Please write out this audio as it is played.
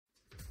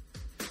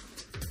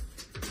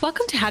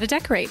Welcome to How to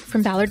Decorate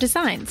from Ballard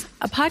Designs,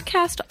 a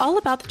podcast all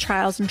about the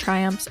trials and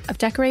triumphs of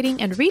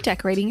decorating and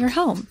redecorating your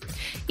home.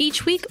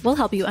 Each week, we'll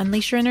help you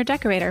unleash your inner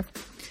decorator.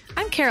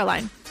 I'm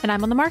Caroline, and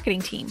I'm on the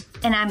marketing team.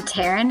 And I'm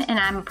Taryn, and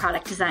I'm a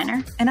product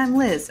designer. And I'm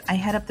Liz. I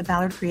head up the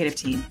Ballard creative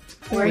team.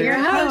 We're your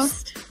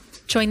host.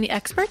 Join the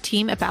expert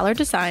team at Ballard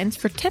Designs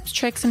for tips,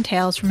 tricks, and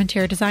tales from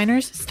interior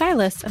designers,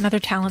 stylists, and other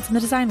talents in the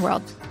design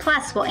world.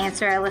 Plus, we'll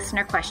answer a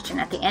listener question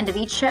at the end of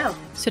each show.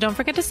 So don't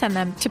forget to send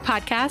them to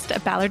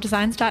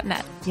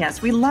podcast@ballarddesigns.net.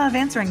 Yes, we love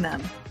answering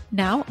them.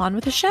 Now, on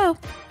with the show.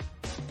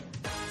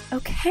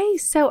 Okay,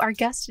 so our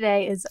guest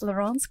today is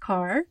Laurence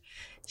Carr.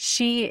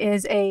 She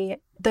is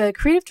the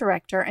creative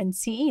director and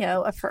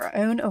CEO of her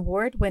own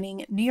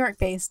award-winning New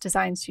York-based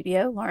design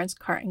studio, Laurence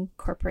Carr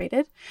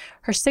Incorporated.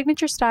 Her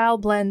signature style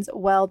blends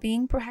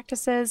well-being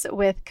practices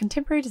with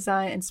contemporary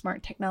design and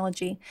smart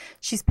technology.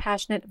 She's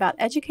passionate about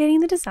educating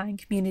the design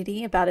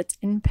community about its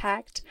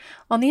impact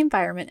on the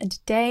environment, and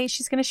today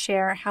she's going to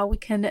share how we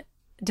can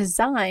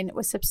design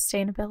with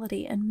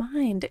sustainability in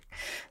mind.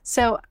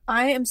 So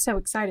I am so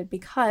excited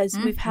because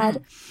we've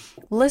had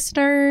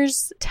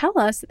listeners tell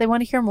us that they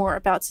want to hear more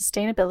about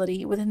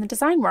sustainability within the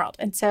design world.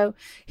 And so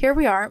here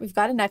we are. We've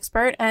got an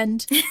expert,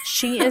 and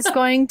she is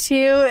going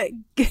to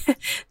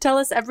tell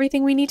us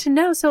everything we need to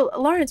know. So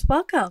Laurence,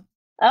 welcome.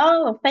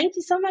 Oh, thank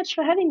you so much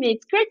for having me.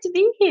 It's great to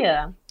be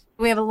here.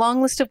 We have a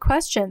long list of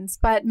questions,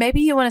 but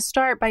maybe you want to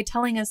start by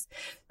telling us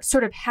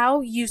sort of how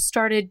you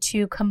started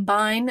to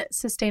combine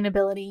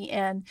sustainability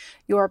and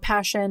your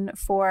passion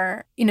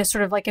for,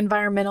 sort of like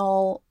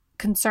environmental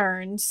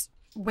concerns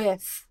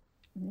with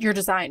your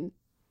design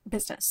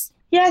business.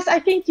 Yes, I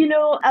think,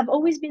 I've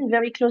always been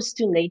very close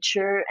to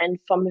nature. And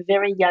from a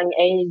very young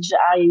age,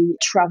 I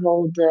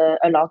traveled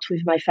a lot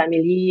with my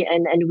family,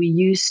 and we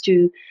used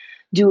to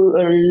do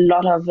a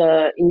lot of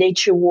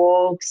nature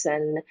walks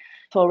and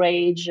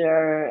forage,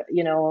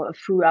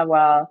 through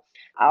our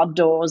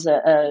outdoors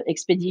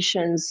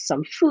expeditions,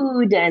 some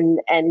food,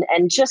 and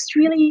just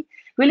really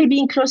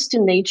being close to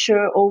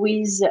nature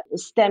always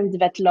stemmed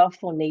that love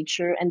for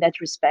nature and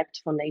that respect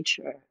for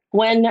nature.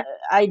 When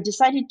I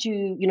decided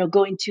to,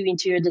 go into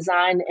interior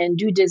design and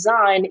do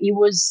design, it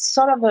was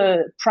sort of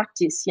a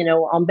practice,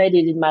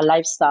 embedded in my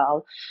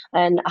lifestyle,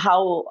 and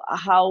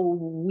how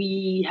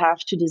we have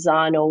to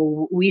design,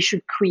 or we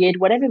should create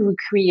whatever we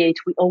create.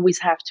 We always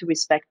have to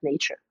respect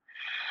nature.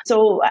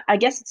 So I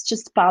guess it's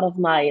just part of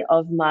my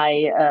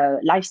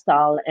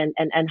lifestyle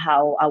and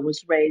how I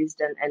was raised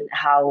and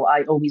how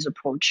I always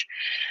approach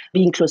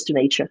being close to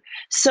nature.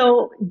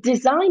 So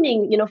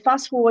designing,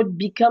 fast forward,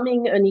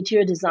 becoming an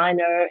interior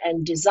designer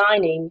and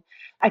designing,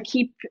 I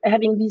keep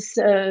having this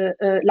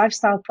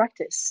lifestyle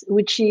practice,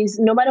 which is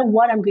no matter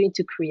what I'm going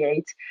to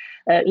create,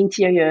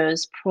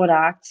 interiors,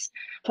 products,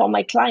 for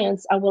my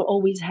clients, I will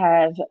always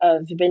have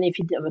the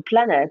benefit of a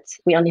planet.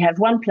 We only have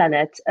one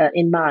planet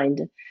in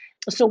mind.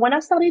 So when I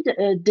started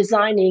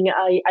designing,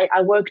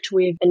 I worked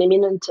with an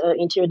eminent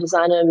interior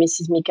designer,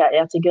 Mrs. Mika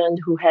Ertegund,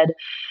 who had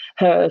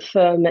her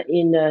firm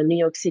in New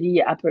York City,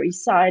 Upper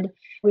East Side.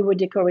 We were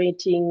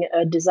decorating,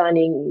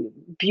 designing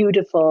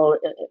beautiful,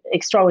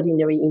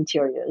 extraordinary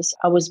interiors.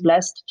 I was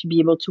blessed to be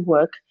able to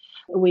work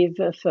with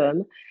a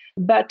firm.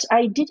 But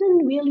I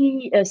didn't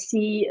really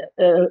see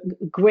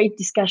great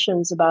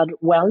discussions about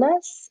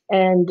wellness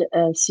and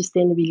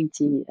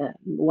sustainability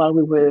while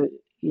we were,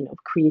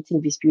 creating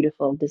this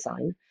beautiful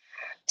design.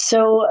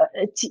 So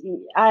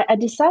I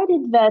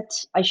decided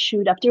that I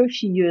should, after a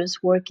few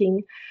years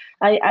working,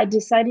 I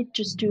decided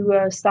just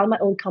to start my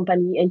own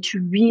company and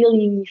to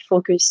really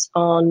focus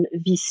on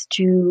these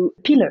two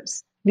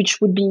pillars, which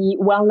would be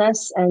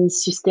wellness and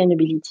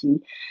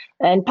sustainability.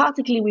 And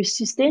particularly with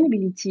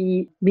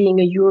sustainability, being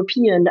a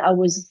European, I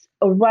was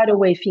right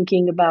away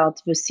thinking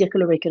about the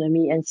circular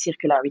economy and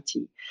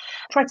circularity.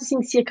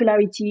 Practicing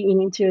circularity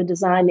in interior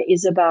design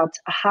is about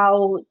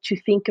how to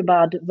think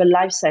about the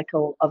life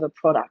cycle of a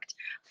product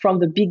from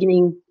the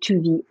beginning to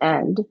the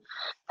end,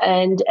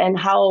 and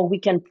how we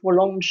can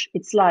prolong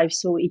its life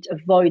so it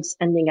avoids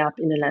ending up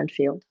in a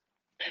landfill.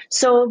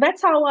 So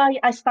that's how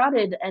I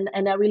started, and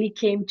I really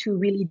came to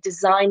really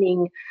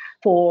designing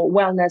for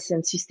wellness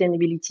and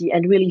sustainability,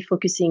 and really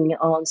focusing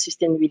on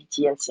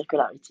sustainability and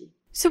circularity.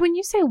 So when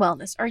you say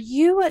wellness, are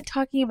you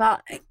talking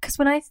about, because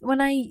when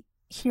I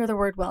hear the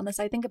word wellness,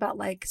 I think about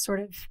like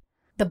sort of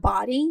the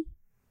body.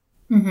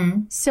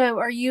 Mm-hmm. So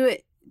are you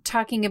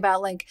talking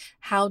about like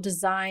how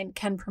design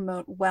can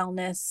promote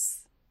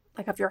wellness,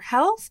 like of your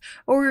health,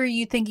 or are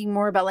you thinking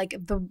more about like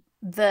the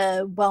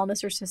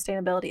wellness or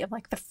sustainability of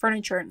like the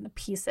furniture and the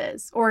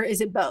pieces, or is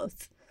it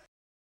both?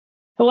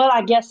 Well,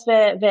 I guess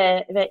they're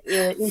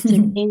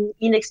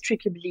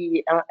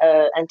inextricably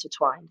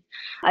intertwined.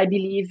 I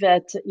believe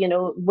that,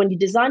 when you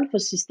design for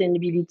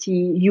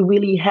sustainability, you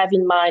really have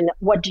in mind,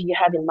 what do you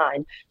have in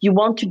mind? You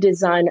want to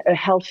design a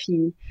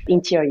healthy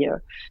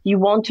interior. You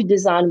want to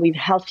design with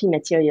healthy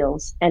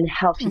materials and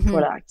healthy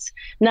products.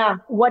 Now,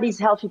 what is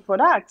healthy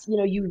products?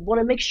 You want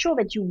to make sure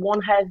that you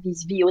won't have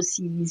these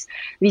VOCs,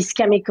 these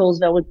chemicals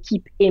that will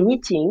keep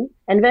emitting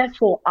and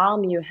therefore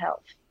harm your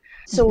health.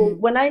 So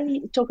when I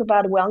talk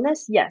about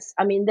wellness, yes,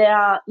 I mean,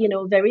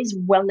 there is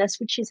wellness,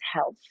 which is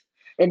health.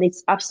 And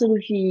it's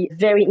absolutely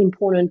very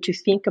important to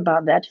think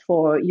about that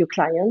for your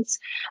clients.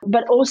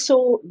 But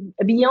also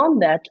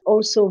beyond that,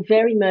 also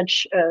very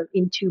much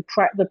into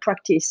the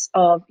practice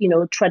of,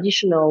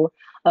 traditional,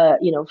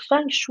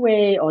 feng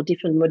shui or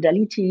different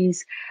modalities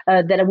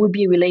that would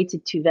be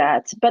related to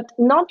that. But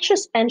not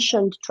just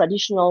ancient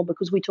traditional,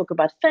 because we talk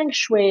about feng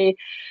shui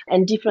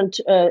and different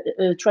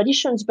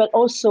traditions, but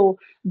also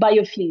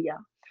biophilia.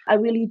 I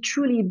really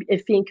truly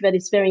think that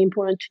it's very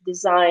important to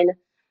design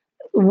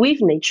with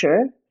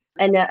nature,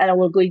 and I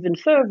will go even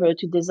further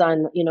to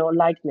design,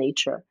 like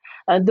nature.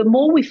 The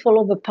more we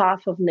follow the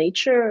path of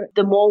nature,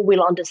 the more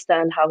we'll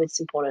understand how it's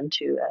important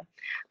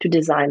to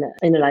design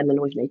in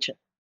alignment with nature.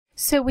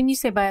 So when you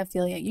say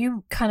biophilia,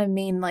 you kind of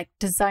mean like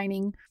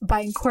designing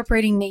by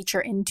incorporating nature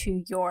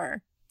into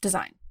your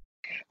design.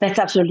 That's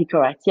absolutely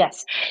correct.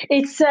 Yes.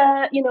 It's,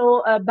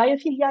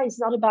 biophilia is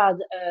not about,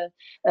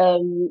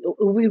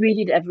 we read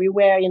it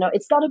everywhere,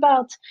 it's not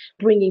about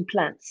bringing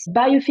plants.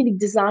 Biophilic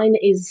design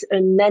is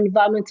an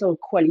environmental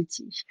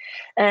quality.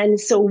 And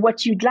so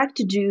what you'd like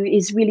to do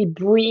is really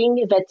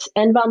bring that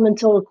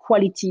environmental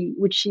quality,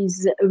 which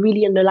is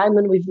really in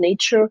alignment with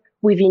nature,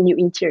 within your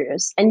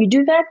interiors. And you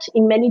do that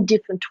in many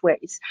different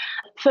ways.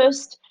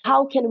 First,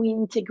 how can we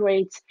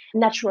integrate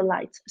natural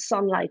light,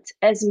 sunlight,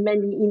 as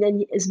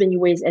many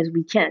ways as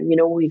we can,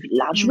 with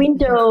large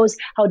windows?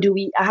 How do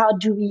we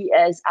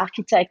as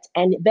architect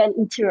and then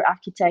interior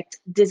architect,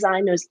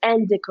 designers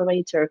and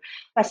decorator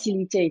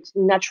facilitate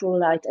natural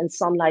light and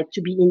sunlight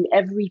to be in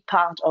every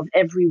part of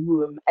every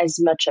room as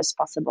much as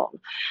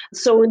possible?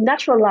 So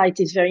natural light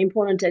is very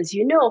important, as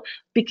you know,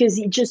 because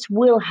it just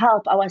will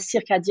help our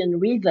circadian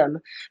rhythm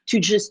to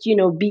just,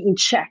 be in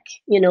check.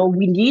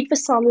 We need the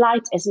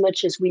sunlight as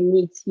much as we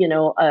need,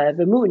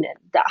 the moon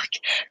and dark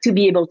to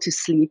be able to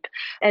sleep.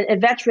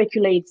 And that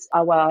regulates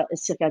our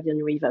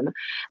circadian rhythm.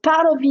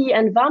 Part of the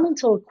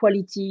environmental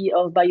quality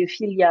of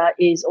biophilia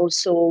is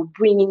also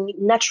bringing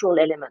natural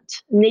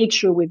element,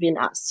 nature within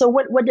us. So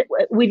what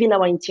within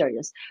our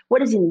interiors, what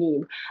does it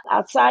mean?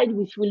 Outside,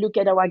 if we look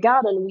at our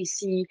garden, we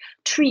see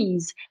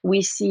trees,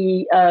 we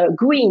see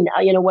green,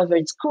 whether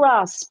it's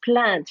grass,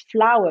 plant,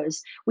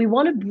 flowers. We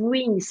want to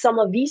bring some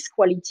of these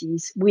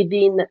qualities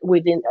within,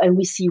 and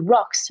we see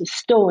rocks,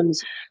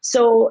 stones.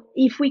 So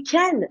if we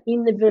can,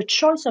 in the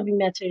choice of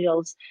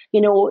materials,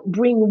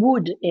 bring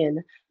wood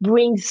in,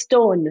 bring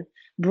stone,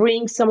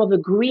 bring some of the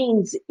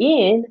greens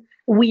in,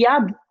 we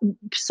are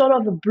sort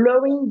of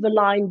blurring the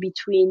line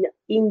between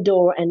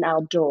indoor and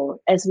outdoor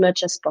as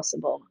much as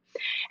possible.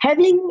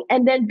 Having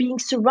and then being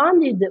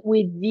surrounded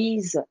with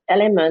these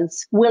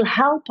elements will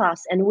help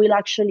us and will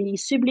actually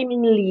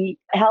subliminally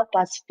help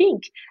us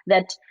think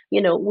that,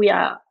 we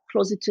are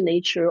closer to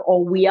nature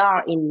or we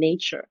are in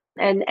nature.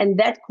 And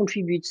that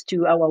contributes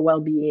to our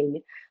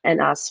well-being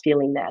and us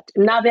feeling that.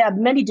 Now, there are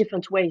many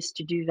different ways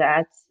to do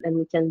that, and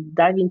we can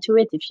dive into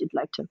it if you'd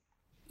like to.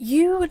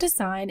 You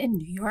design in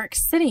New York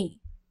City.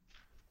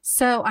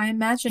 So I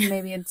imagine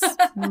maybe it's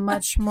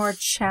much more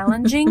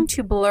challenging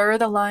to blur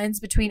the lines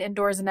between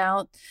indoors and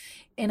out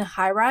in a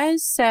high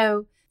rise.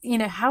 So,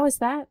 how is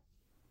that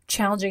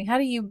challenging? How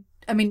do you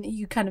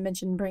kind of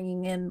mentioned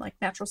bringing in like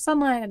natural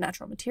sunlight and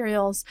natural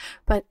materials,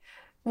 but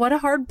what a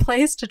hard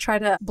place to try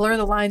to blur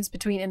the lines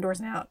between indoors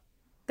and out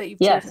that you've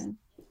chosen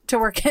to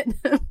work in.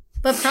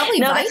 But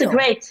probably vital.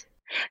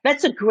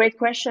 That's a great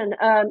question.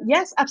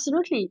 Yes,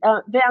 absolutely.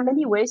 There are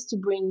many ways to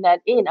bring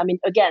that in. I mean,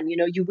 again,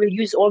 you will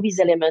use all these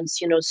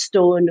elements,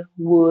 stone,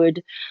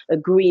 wood,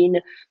 green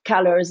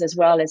colors, as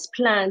well as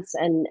plants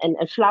and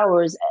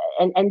flowers,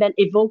 and then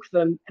evoke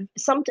them.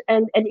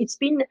 And it's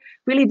been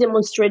really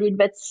demonstrated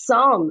that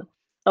some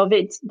of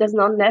it does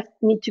not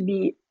need to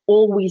be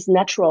always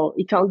natural.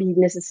 It can't be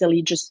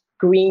necessarily just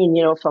green,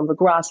 from the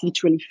grass,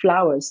 literally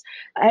flowers.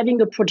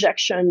 Having a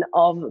projection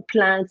of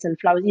plants and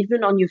flowers,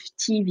 even on your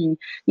TV,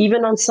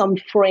 even on some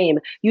frame,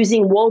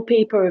 using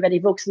wallpaper that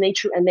evokes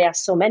nature, and there are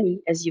so many,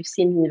 as you've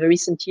seen in the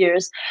recent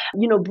years,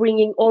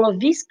 bringing all of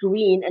this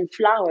green and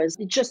flowers,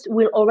 it just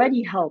will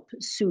already help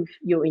soothe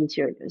your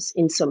interiors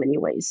in so many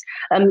ways.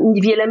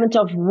 The element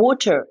of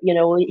water,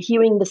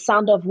 hearing the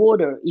sound of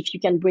water, if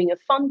you can bring a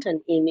fountain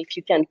in, if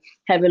you can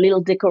have a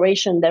little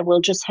decoration that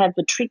will just have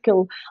the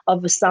trickle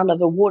of the sound of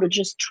the water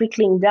just trickling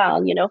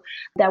down,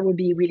 that would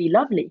be really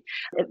lovely.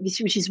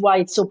 Which is why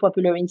it's so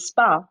popular in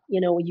spa.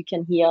 You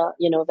can hear,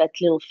 that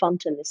little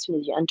fountain as soon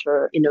as you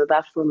enter in a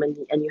bathroom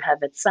and you have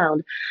that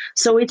sound.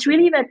 So it's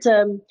really that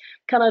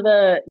kind of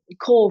a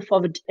call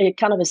for a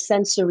kind of a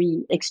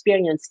sensory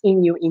experience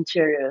in your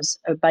interiors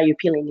by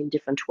appealing in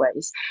different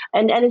ways.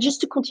 And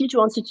just to continue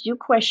to answer to your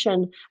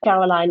question,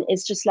 Caroline,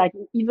 it's just like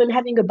even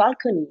having a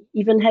balcony,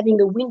 even having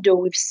a window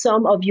with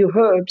some of your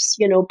herbs,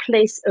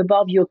 placed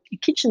above your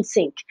kitchen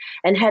sink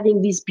and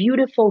having this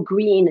beautiful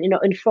green,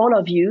 in front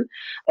of you,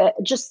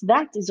 just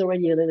that is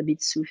already a little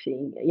bit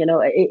soothing.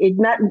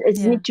 It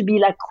needs to be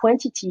like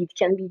quantity. It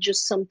can be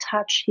just some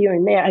touch here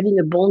and there. Having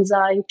a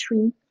bonsai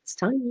tree it's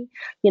tiny.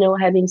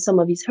 Having some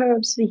of these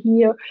herbs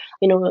here,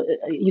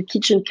 your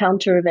kitchen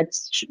counter that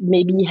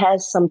maybe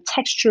has some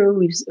texture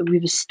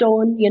with a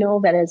stone,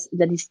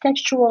 that is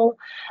textural,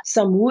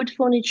 some wood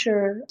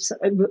furniture. So,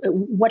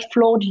 what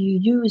floor do you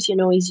use?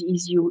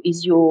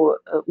 Is your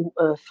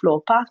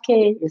floor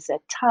parquet? Is that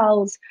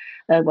tiles?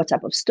 What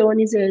type of stone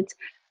is it?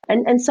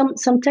 And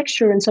some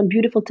texture and some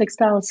beautiful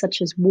textiles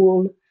such as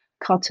wool,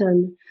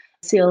 cotton,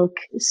 silk.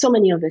 So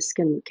many of us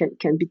can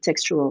be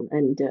textural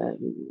and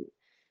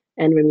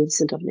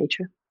reminiscent of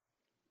nature.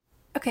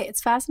 Okay,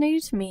 it's fascinating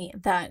to me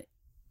that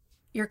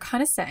you're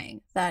kind of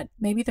saying that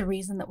maybe the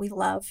reason that we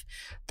love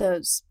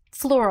those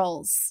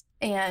florals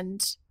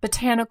and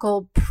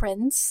botanical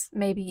prints,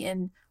 maybe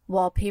in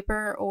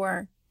wallpaper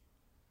or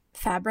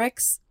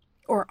fabrics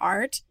or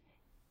art,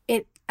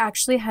 it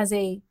actually has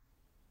a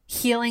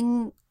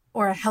healing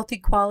or a healthy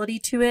quality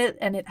to it,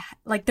 and it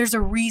there's a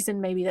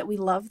reason maybe that we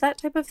love that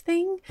type of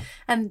thing,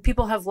 and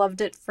people have loved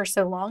it for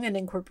so long and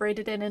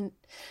incorporated it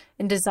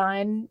in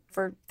design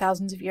for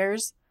thousands of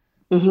years.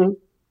 Mm-hmm.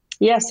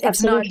 Yes, it's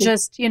absolutely. Not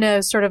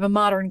just sort of a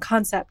modern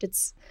concept.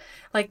 It's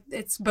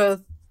it's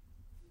both.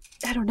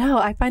 I don't know.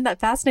 I find that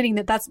fascinating.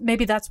 That's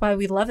why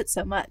we love it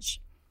so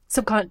much,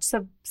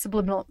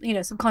 subliminal,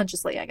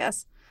 subconsciously, I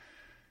guess.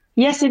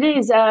 Yes, it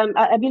is.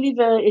 I believe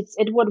it's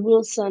Edward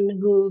Wilson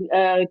who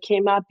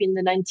came up in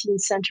the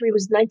 19th century. It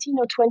was 19th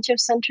or 20th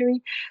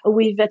century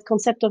with that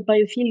concept of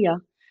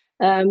biophilia,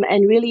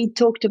 and really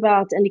talked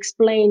about and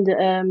explained,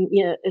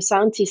 a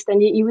scientist,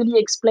 and he really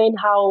explained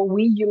how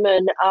we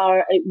human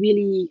are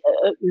really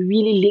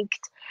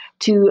linked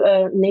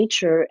to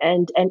nature.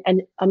 And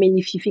I mean,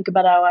 if you think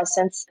about our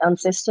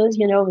ancestors,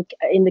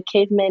 in the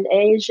caveman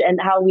age,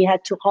 and how we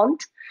had to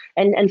hunt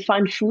and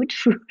find food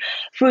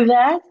through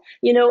that.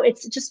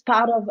 It's just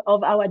part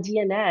of our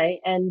DNA,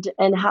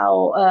 and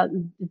how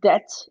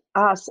that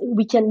us,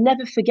 we can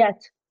never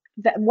forget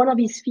that.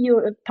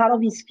 Part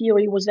of his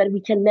theory was that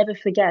we can never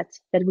forget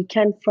that we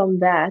came from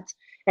that,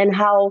 and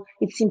how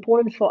it's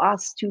important for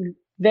us to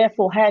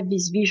therefore have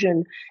this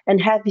vision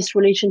and have this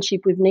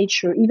relationship with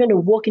nature. Even a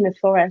walk in a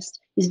forest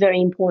is very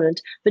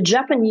important. The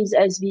Japanese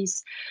has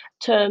this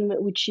term,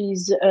 which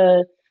is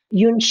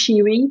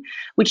yunshiri,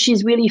 which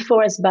is really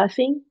forest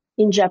bathing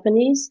in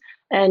Japanese.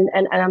 And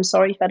I'm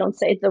sorry if I don't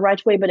say it the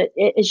right way, but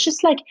it's just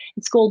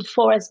it's called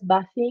forest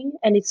bathing,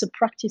 and it's a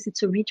practice,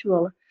 it's a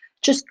ritual.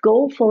 Just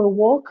go for a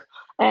walk,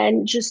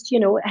 and just,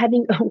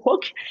 having a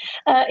walk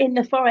in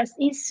the forest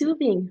is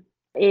soothing,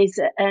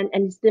 and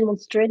it's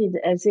demonstrated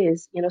as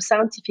is,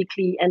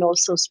 scientifically and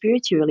also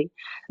spiritually.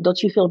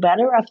 Don't you feel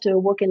better after a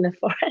walk in the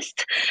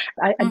forest?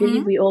 I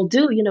believe we all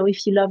do,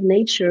 if you love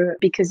nature,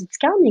 because it's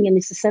calming and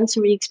it's a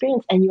sensory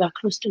experience, and you are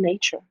close to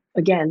nature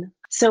again.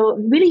 So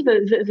really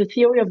the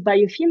theory of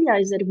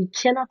biophilia is that we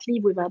cannot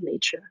live without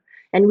nature,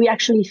 and we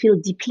actually feel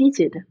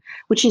depleted,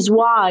 which is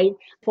why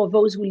for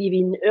those who live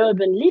in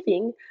urban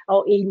living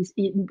or in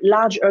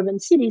large urban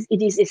cities,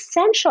 it is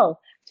essential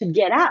to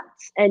get out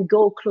and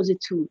go closer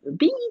to a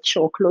beach,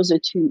 or closer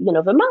to,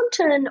 the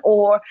mountain,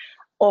 or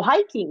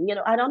hiking,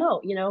 I don't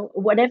know,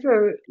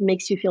 whatever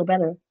makes you feel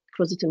better,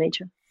 closer to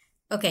nature.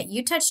 Okay,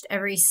 you touched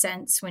every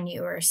sense when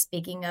you were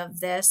speaking of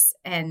this,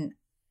 and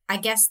I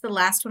guess the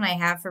last one I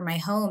have for my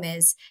home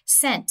is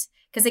scent.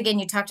 Because again,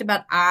 you talked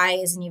about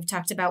eyes, and you've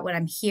talked about what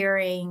I'm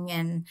hearing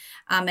and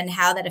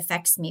how that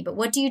affects me. But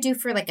what do you do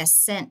for a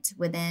scent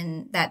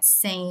within that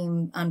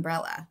same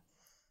umbrella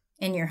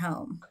in your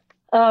home?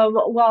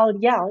 Well,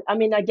 yeah. I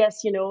mean, I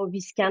guess,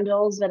 these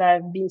candles that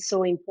have been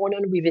so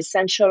important with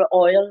essential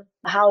oil,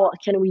 how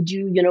can we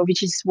do,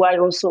 which is why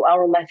also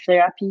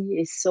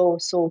aromatherapy is so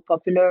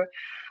popular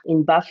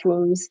in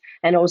bathrooms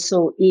and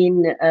also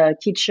in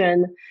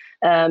kitchen.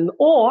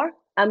 Or,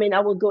 I mean, I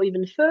will go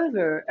even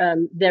further.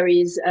 There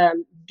is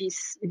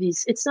this.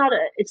 It's not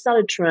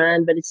a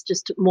trend, but it's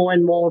just more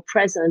and more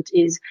present.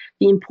 Is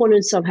the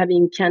importance of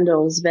having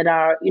candles that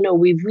are,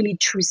 with really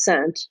true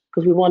scent,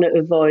 because we want to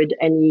avoid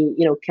any,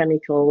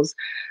 chemicals.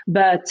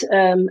 But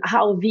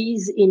how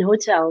these in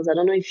hotels, I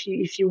don't know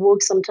if you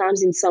work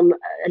sometimes in some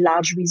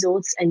large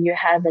resorts and you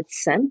have that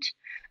scent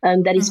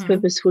that is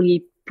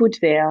purposefully put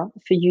there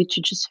for you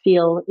to just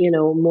feel,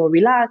 more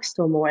relaxed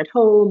or more at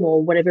home,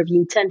 or whatever the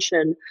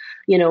intention,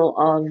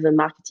 of the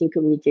marketing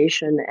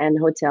communication and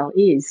hotel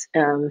is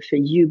for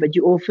you. But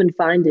you often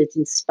find it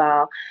in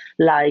spa,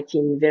 like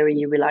in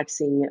very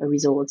relaxing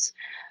resorts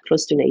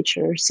close to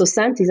nature. So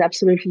scent is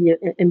absolutely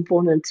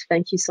important.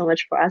 Thank you so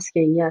much for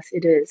asking. Yes,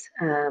 it is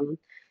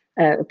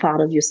a part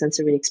of your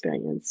sensory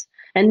experience.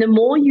 And the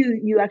more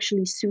you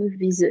actually soothe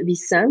these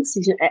scents,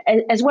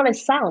 as well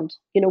as sound,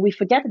 we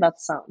forget about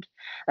sound,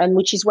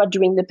 which is what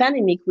during the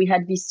pandemic we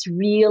had this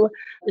real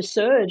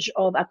surge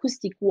of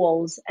acoustic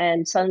walls,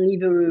 and suddenly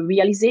the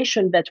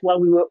realization that while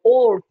we were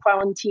all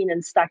quarantined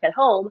and stuck at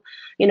home,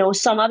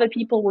 some other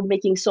people were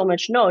making so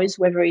much noise,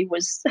 whether it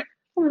was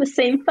from the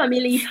same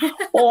family,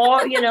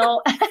 or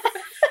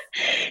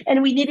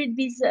and we needed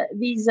these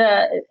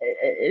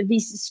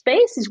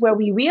spaces where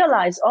we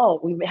realize, oh,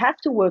 we have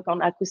to work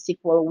on acoustic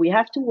wall, we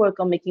have to work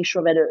on making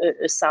sure that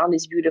a sound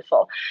is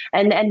beautiful,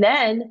 and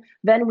then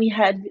we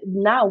have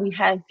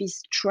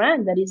this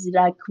trend that is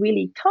like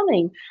really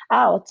coming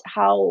out,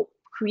 how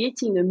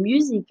creating a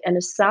music and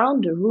a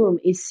sound room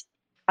is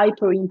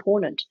hyper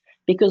important,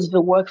 because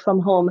the work from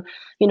home,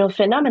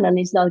 phenomenon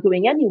is not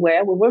going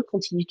anywhere. We will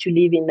continue to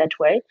live in that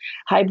way.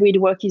 Hybrid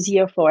work is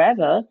here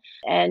forever.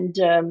 And,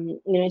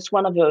 it's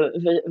one of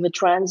the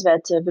trends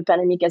that the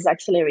pandemic has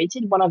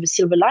accelerated. One of the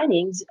silver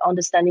linings,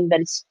 understanding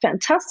that it's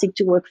fantastic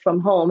to work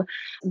from home,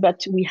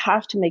 but we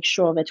have to make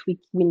sure that we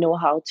know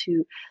how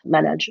to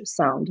manage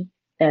sound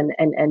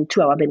and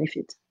to our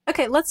benefit.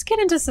 Okay, let's get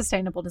into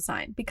sustainable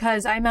design,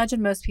 because I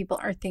imagine most people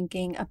are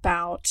thinking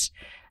about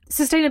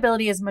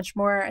sustainability is much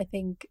more, I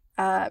think,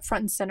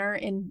 front and center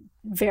in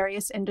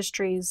various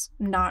industries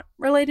not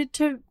related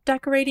to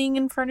decorating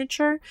and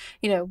furniture,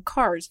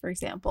 cars, for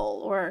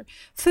example, or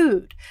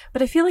food.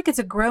 But I feel like it's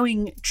a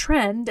growing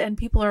trend, and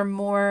people are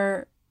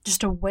more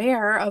just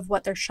aware of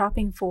what they're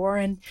shopping for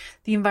and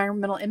the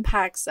environmental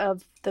impacts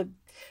of the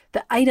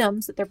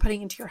items that they're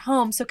putting into your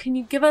home. So can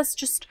you give us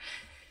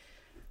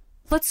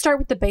let's start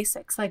with the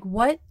basics. Like,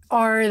 what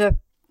are the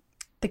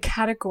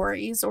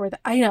categories or the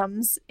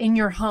items in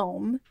your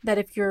home that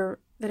if you're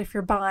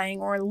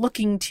buying or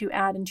looking to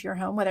add into your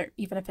home,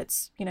 even if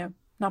it's,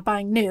 not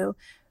buying new,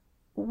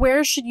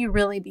 where should you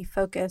really be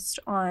focused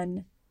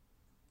on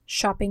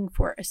shopping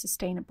for a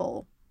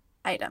sustainable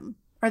item?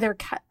 Are there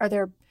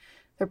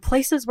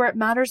places where it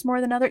matters more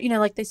than others?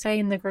 Like they say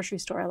in the grocery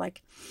store,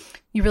 like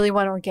you really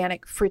want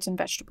organic fruits and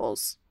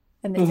vegetables.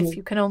 And if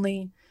you can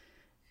only...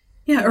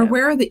 Yeah, or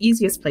where are the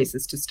easiest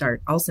places to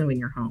start also in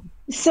your home?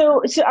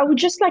 So I would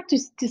just like to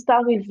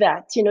start with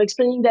that,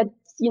 explaining that,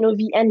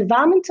 the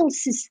environmental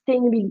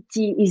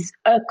sustainability is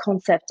a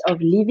concept of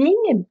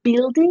living,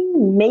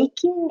 building,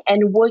 making,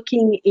 and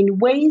working in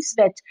ways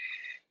that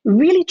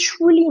really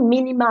truly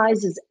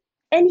minimizes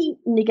any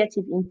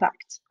negative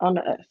impact on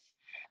Earth.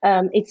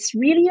 It's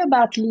really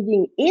about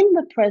living in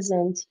the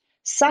present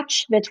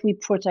such that we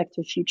protect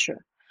the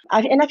future.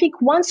 And I think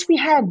once we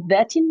have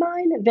that in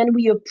mind, then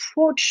we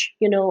approach,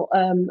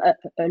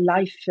 a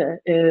life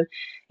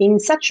in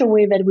such a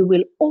way that we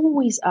will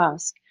always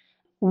ask,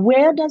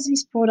 where does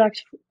this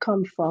product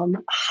come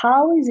from?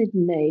 How is it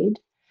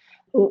made?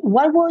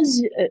 What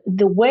was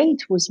the way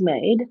it was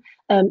made?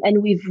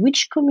 And with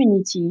which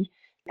community?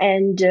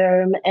 And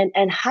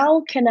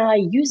how can I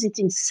use it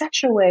in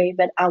such a way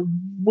that I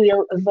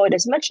will avoid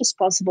as much as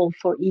possible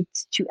for it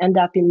to end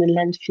up in the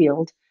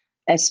landfill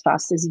as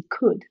fast as it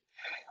could?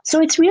 So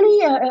it's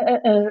really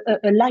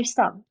a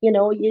lifestyle,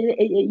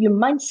 your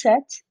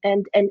mindset,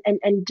 and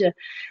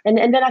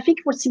then I think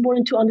what's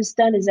important to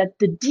understand is that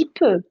the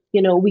deeper,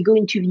 we go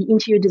into the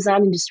interior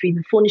design industry,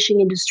 the furnishing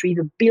industry,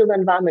 the built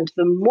environment,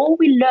 the more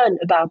we learn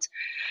about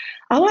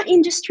our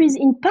industry's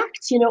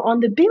impact, on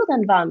the built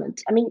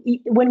environment. I mean,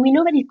 when we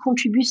know that it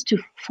contributes to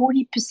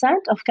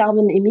 40% of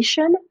carbon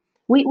emission,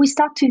 we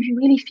start to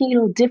really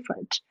feel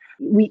different.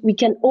 We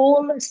can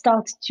all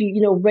start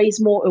to raise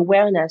more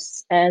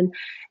awareness, and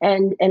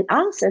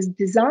us as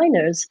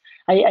designers,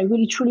 I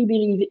really truly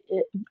believe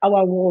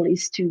our role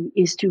is to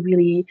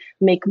really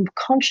make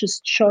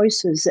conscious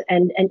choices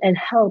and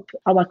help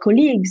our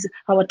colleagues,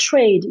 our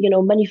trade,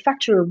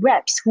 manufacturer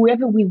reps,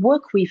 whoever we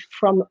work with,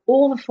 from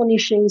all the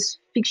furnishings,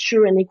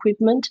 fixture and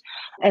equipment,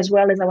 as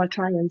well as our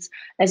clients,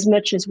 as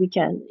much as we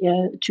can,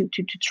 to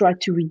try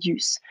to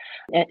reduce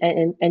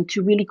and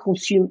to really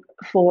consume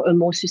for a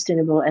more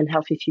sustainable and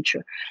healthy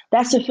future.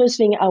 That's the first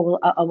thing I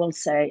will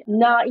say.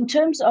 Now, in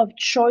terms of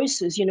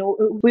choices,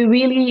 we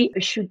really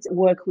should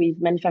work with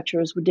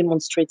manufacturers who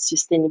demonstrate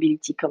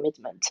sustainability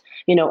commitment.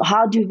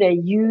 How do they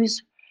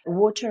use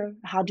water?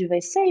 How do they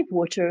save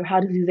water? How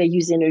do they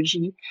use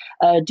energy?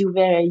 Do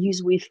they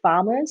use with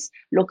farmers,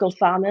 local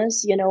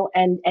farmers,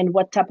 and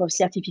what type of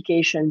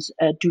certifications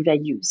do they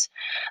use?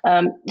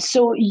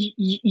 So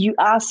you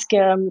ask,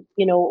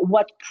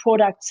 what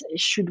products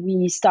should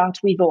we start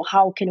with, or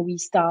how can we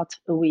start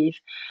with?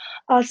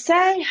 I'll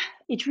say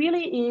it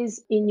really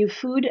is in your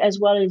food as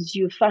well as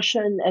your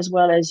fashion, as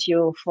well as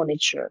your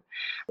furniture.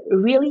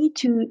 Really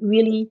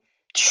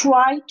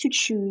try to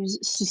choose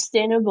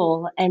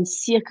sustainable and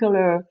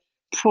circular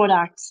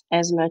products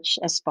as much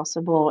as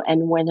possible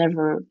and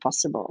whenever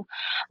possible.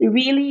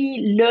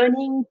 Really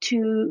learning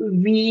to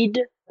read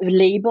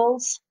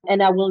labels,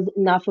 and I will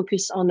now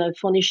focus on the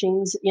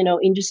furnishings,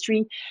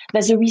 industry.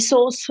 There's a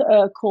resource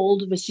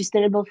called the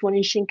Sustainable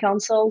Furnishing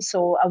Council,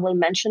 so I will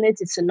mention it.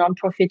 It's a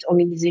non-profit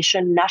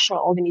organization, national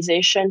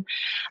organization,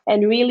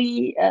 and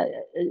really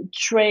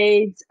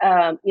trade,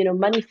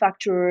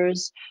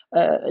 manufacturers,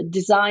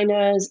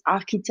 designers,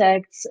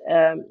 architects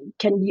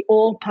can be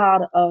all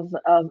part of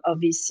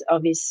this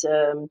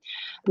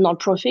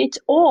non-profit,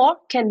 or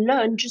can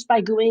learn just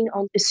by going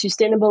on the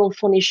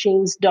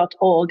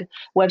sustainablefurnishings.org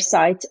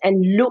website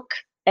and look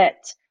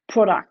at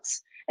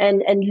products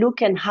and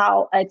look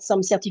at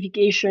some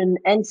certification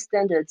and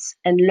standards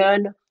and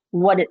learn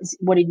what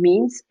it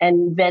means.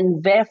 And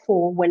then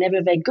therefore,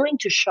 whenever they're going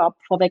to shop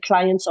for their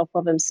clients or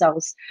for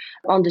themselves,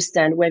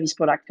 understand where this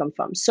product comes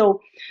from. So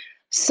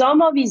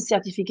some of these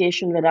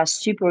certifications that are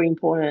super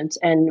important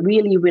and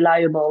really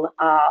reliable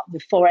are the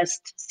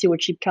Forest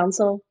Stewardship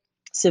Council.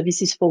 So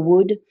this is for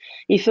wood.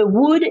 If a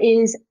wood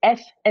is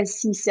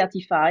FSC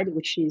certified,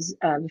 which is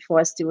the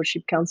Forest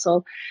Stewardship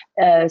Council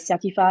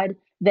certified,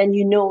 then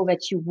you know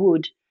that your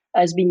wood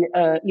has been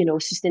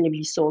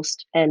sustainably sourced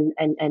and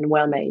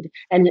well made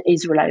and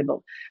is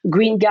reliable.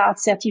 Green Guard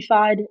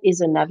certified is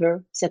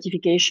another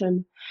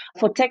certification.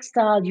 For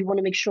textile, you want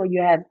to make sure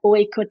you have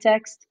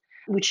OECOTEX,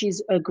 which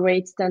is a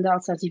great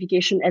standard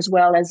certification, as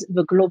well as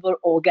the Global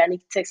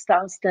Organic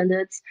Textile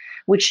Standards,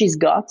 which is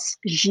GOTS,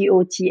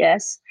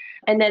 GOTS.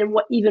 And then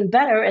what even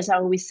better, as I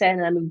always say,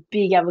 and I'm a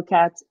big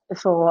advocate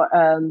for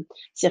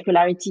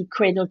circularity,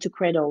 cradle to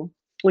cradle,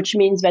 which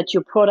means that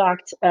your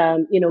product,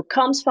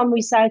 comes from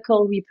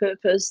recycled,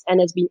 repurposed, and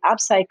has been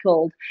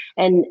upcycled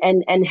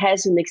and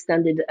has an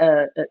extended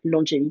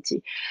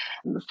longevity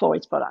for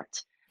its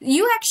product.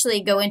 You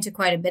actually go into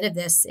quite a bit of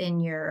this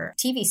in your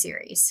TV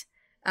series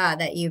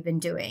that you've been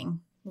doing,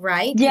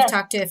 right? Yeah. You've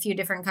talked to a few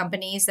different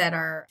companies that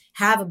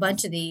have a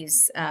bunch of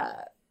these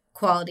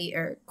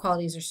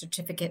qualities or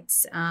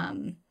certificates.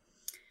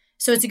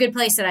 So it's a good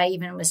place that I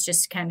even was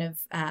just kind of,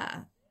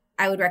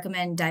 I would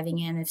recommend diving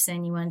in if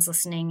anyone's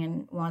listening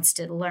and wants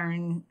to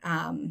learn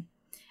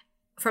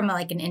from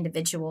like an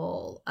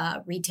individual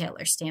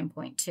retailer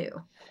standpoint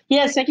too.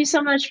 Yes, thank you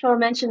so much for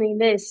mentioning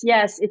this.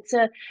 Yes, it's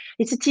a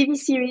TV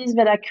series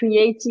that I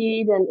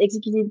created and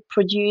executed,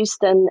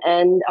 produced,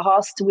 and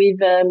host with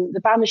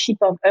the partnership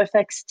of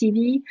EarthX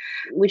TV,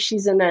 which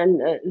is an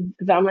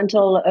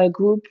environmental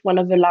group, one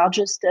of the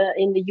largest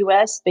in the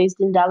US, based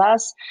in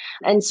Dallas.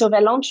 And so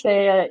they launched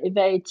their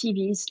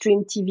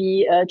stream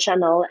TV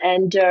channel,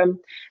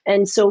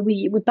 and so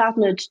we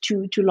partnered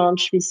to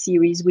launch this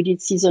series. We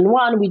did season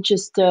 1. We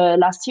just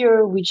last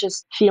year we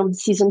just filmed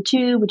season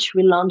 2, which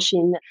will launch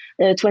in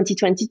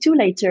 2022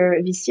 later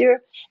this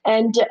year.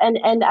 And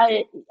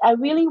I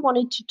really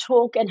wanted to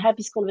talk and have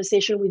this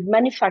conversation with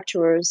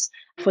manufacturers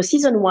for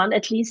season 1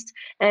 at least,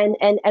 and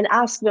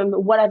ask them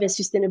what are their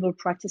sustainable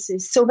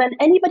practices, so then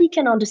anybody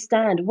can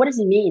understand what does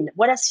it mean,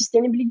 what does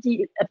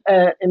sustainability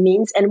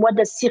means, and what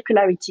does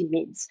circularity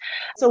means.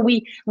 So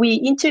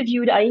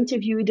I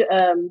interviewed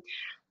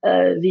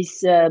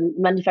these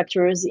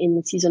manufacturers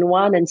in season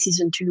 1, and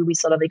season 2 we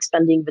sort of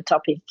expanding the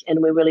topic, and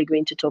we're really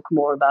going to talk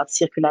more about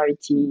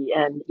circularity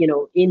and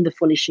in the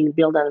furnishing,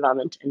 built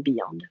environment, and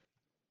beyond.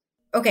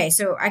 Okay,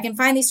 so I can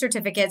find these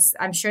certificates.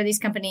 I'm sure these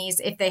companies,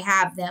 if they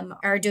have them,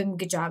 are doing a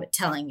good job at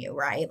telling you,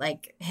 right?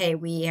 Like, hey,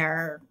 we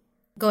are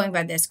going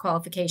by this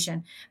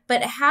qualification.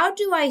 But how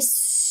do I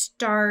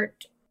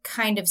start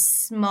kind of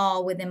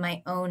small within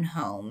my own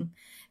home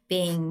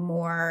being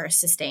more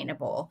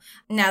sustainable?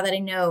 Now that I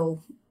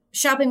know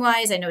shopping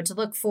wise, I know what to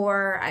look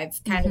for.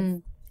 I've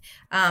kind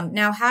of,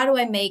 now how do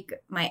I make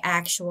my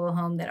actual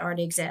home that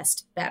already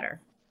exists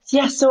better?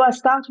 Yeah, so I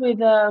start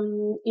with,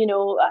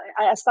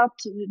 I start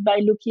by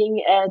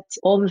looking at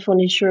all the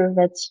furniture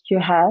that you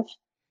have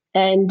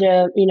and,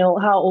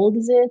 how old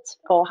is it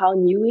or how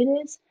new it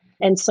is,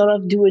 and sort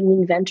of do an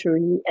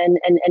inventory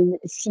and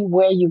see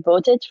where you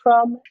bought it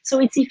from.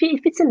 So if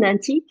it's an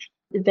antique,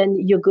 then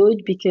you're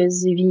good,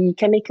 because the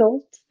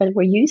chemicals that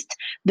were used,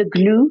 the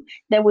glue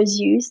that was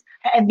used,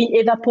 have been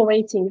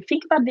evaporating.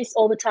 Think about this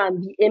all the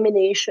time, the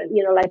emanation,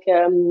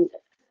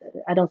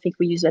 I don't think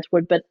we use that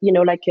word, but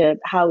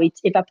how it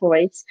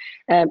evaporates,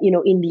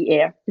 in the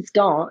air. It's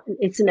gone.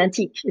 It's an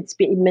antique. It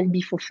may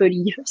be for 30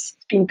 years.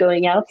 It's been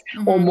going out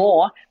or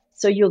more.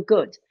 So you're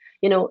good.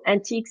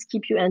 Antiques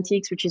keep you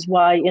antiques, which is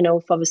why,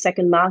 for the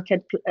second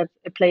market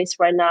place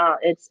right now,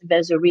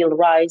 there's a real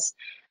rise,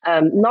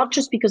 not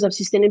just because of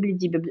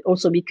sustainability, but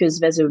also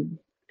because there's a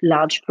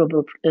large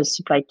global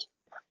supply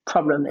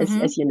problem,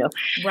 as you know.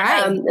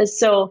 Right.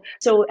 So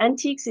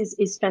antiques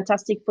is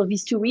fantastic for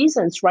these two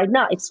reasons. Right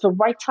now, it's the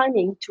right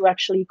timing to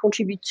actually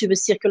contribute to the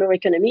circular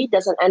economy. It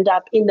doesn't end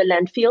up in the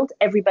landfill.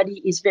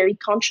 Everybody is very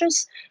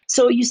conscious.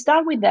 So you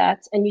start with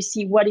that, and you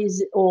see what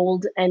is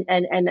old and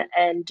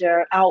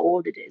how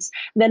old it is.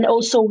 Then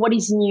also what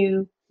is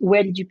new.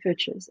 Where did you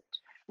purchase it?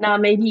 Now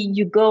maybe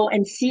you go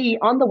and see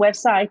on the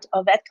website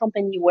of that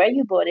company where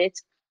you bought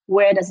it.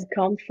 Where does it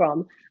come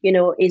from?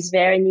 Is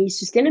there any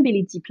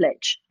sustainability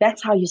pledge?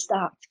 That's how you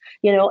start,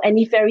 and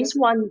if there is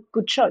one,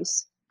 good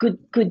choice, good,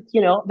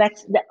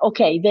 that's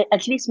okay. They're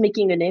at least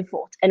making an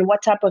effort. And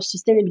what type of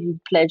sustainability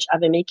pledge are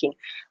they making?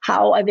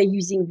 How are they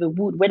using the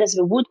wood? Where does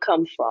the wood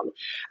come from?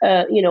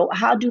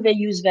 How do they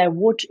use their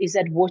wood? Is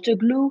that water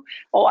glue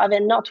or are they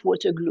not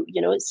water glue?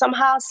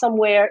 Somehow,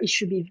 somewhere it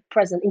should be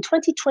present. In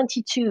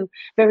 2022,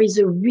 there is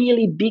a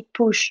really big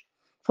push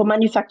for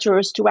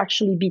manufacturers to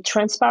actually be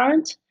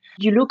transparent.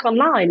 You look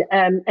online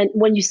and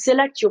when you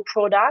select your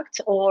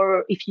product,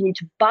 or if you need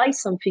to buy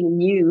something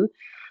new,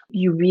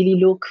 You really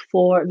look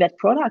for that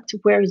product.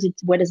 Where does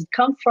it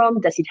come from?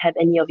 Does it have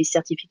any of the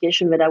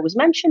certification that I was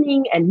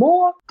mentioning and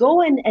more?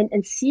 Go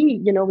and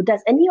see,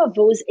 does any of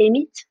those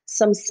emit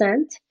some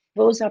scent?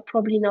 Those are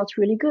probably not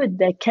really good.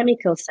 They're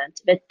chemical scent.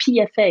 They're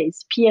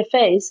PFAs.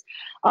 PFAs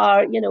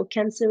are,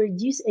 cancer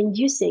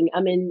inducing.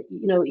 I mean,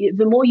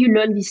 the more you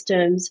learn these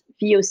terms,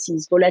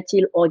 VOCs,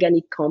 volatile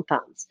organic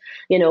compounds,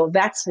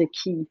 that's the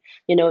key.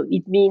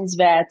 It means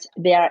that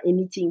they are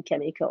emitting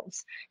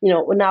chemicals.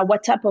 Now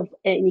what type of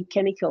any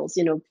chemicals?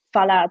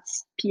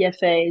 Phthalates,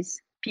 PFAs,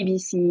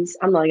 PVCs.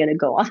 I'm not going to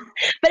go on.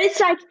 But it's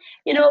like,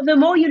 the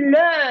more you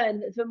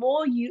learn, the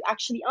more you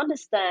actually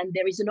understand.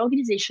 There is an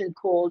organization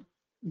called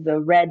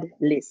the Red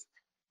List.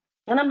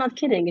 And I'm not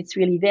kidding, it's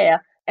really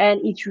there. And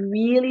it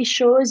really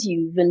shows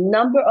you the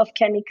number of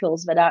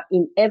chemicals that are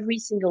in every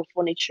single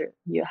furniture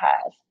you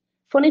have.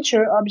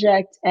 Furniture,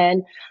 object,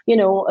 and,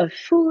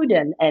 food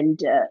and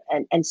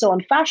so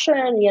on,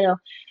 fashion,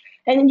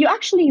 And you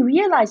actually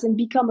realize and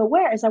become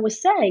aware, as I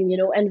was saying,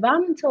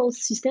 environmental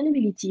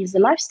sustainability is a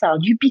lifestyle.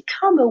 You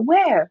become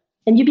aware,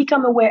 and you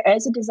become aware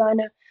as a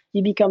designer,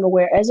 you become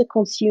aware as a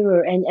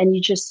consumer, and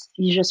you just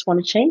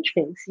want to change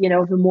things,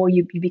 the more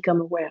you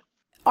become aware.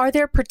 Are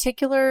there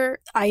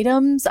particular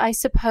items, I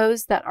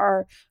suppose, that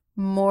are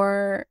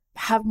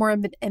have more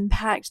of an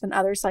impact than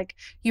others? Like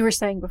you were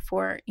saying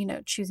before,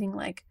 choosing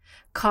like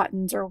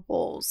cottons or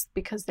wools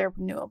because they're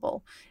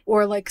renewable,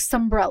 or like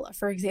Sunbrella,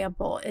 for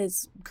example,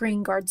 is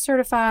Green Guard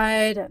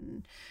certified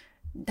and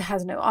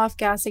has no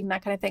off-gassing,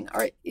 that kind of thing.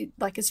 Or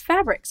like is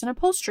fabrics and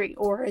upholstery,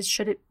 or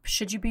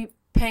should you be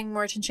paying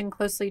more attention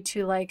closely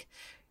to like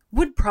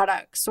wood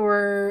products,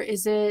 or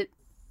is it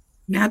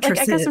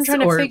mattresses? Like, I guess I'm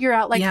trying to figure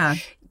out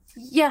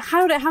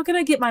how can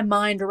I get my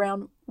mind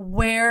around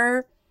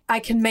where I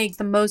can make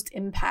the most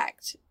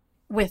impact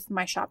with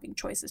my shopping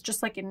choices,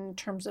 just like in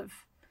terms of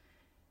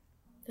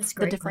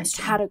the different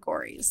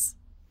categories.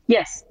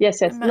 Yes.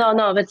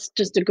 No, that's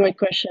just a great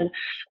question.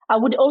 I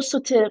would also,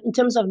 in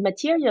terms of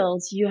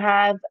materials, you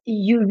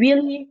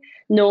really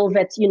know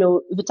that,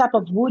 the type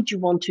of wood you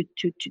want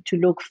to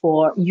look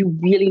for, you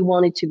really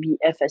want it to be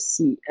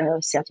FSC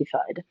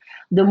certified.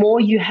 The more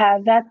you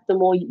have that, the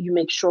more you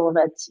make sure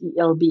that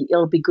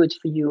it'll be good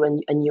for you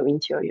and your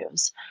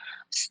interiors.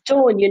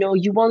 Stone,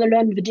 you want to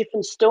learn the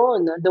different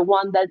stone, the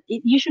one that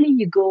usually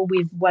you go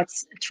with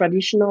what's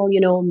traditional,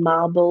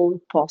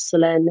 marble,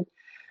 porcelain.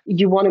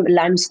 You want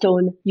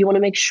limestone. You want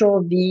to make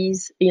sure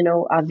these,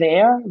 are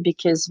there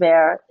because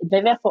they're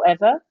there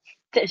forever.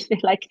 They're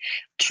like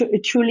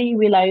truly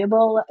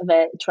reliable.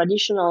 They're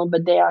traditional,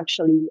 but they're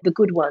actually the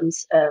good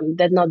ones.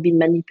 They've not been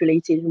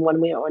manipulated in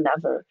one way or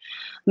another.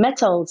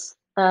 Metals,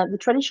 the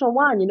traditional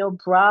one,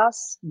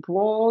 brass,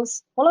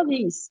 bronze, all of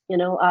these,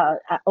 are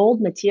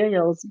old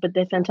materials, but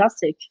they're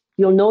fantastic.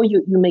 You'll know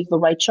you make the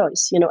right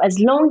choice. As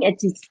long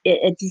as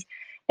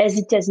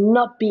it has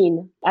not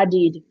been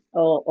added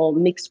or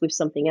mixed with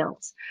something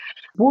else.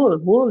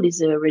 Wool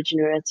is a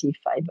regenerative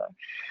fiber.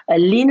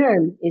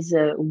 Linen is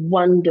a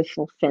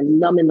wonderful,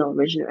 phenomenal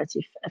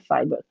regenerative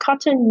fiber.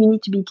 Cotton, you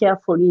need to be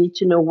careful. You need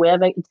to know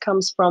where it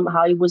comes from,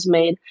 how it was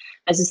made.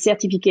 There's a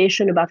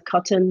certification about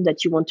cotton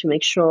that you want to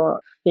make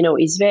sure,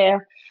 is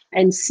there.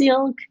 And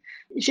silk,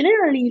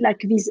 generally like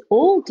these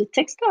old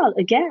textile,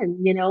 again,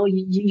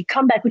 you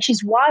come back, which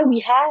is why we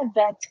have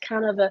that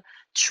kind of a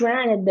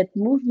trend, that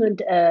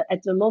movement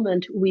at the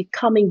moment. We're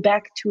coming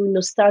back to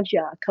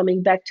nostalgia,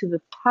 coming back to the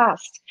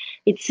past.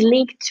 It's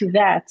linked to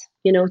that,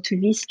 to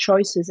these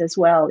choices as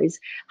well, is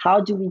how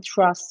do we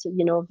trust,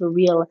 the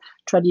real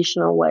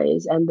traditional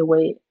ways and the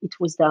way it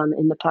was done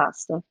in the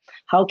past?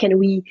 How can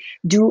we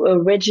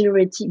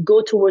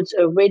go towards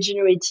a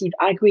regenerative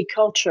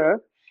agriculture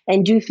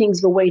and do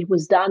things the way it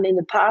was done in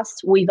the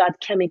past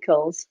without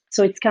chemicals?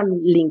 So it's kind of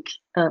link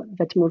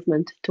that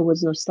movement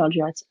towards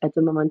nostalgia at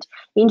the moment,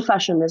 in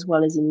fashion as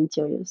well as in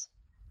interiors.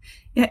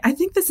 Yeah, I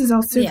think this is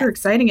all super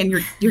exciting, and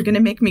you're going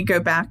to make me go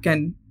back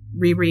and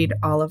reread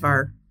all of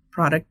our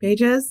product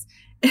pages,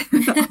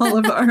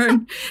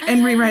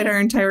 and rewrite our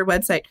entire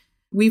website.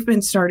 We've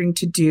been starting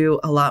to do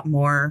a lot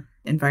more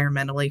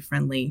environmentally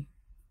friendly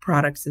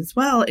products as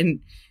well, and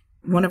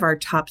one of our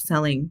top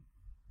selling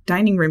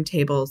dining room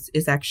tables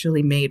is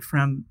actually made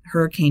from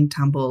hurricane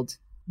tumbled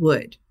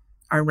wood,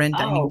 our Wren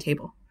dining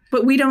table.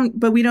 But we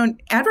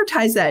don't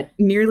advertise that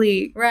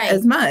nearly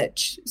as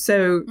much.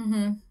 So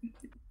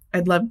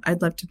I'd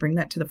love to bring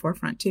that to the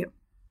forefront too.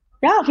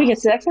 Yeah, I think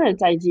it's an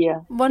excellent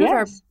idea. One of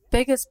our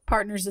biggest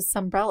partners is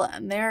Sunbrella,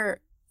 and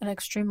they're an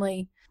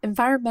extremely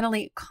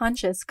environmentally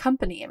conscious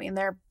company. I mean,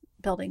 their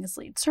building is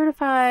LEED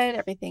certified.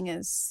 Everything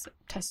is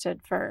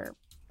tested for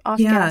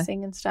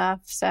off-gassing and stuff.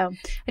 So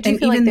I do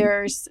feel like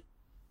there's...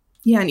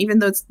 Yeah, and even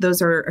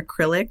those are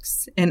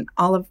acrylics, and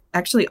all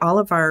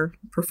of our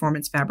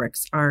performance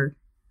fabrics are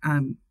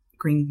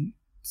green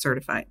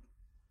certified.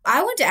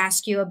 I want to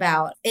ask you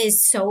about,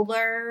 is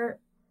solar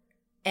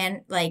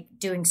and like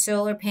doing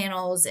solar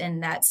panels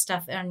and that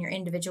stuff on your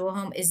individual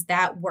home, is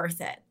that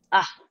worth it?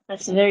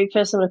 That's a very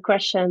personal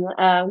question.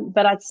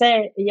 But I'd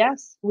say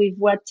yes, with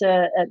what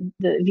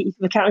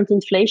the current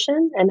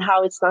inflation and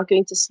how it's not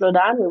going to slow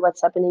down with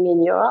what's happening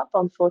in Europe,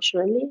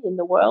 unfortunately, in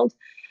the world,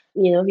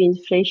 the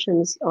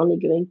inflation is only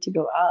going to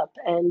go up.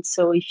 And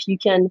so if you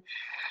can,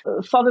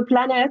 for the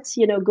planet,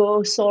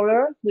 go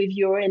solar with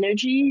your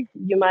energy,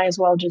 you might as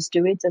well just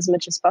do it as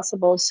much as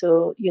possible.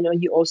 So,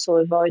 you also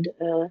avoid,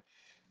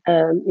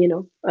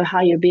 a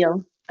higher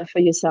bill for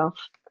yourself.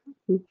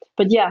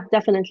 But yeah,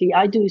 definitely,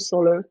 I do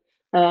solar,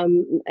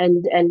 and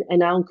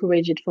I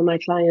encourage it for my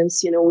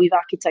clients. With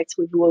architects,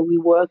 with who we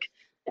work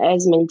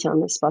as many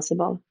times as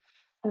possible.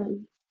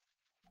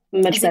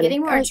 Much Is it better.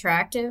 getting more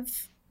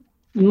attractive?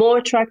 More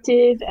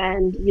attractive,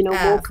 and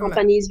more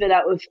companies that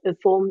are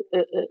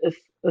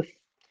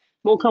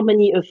more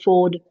company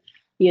afford,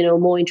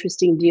 more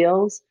interesting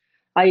deals.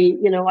 I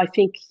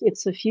think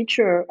it's a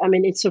future. I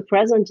mean, it's a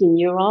present in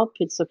Europe.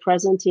 It's a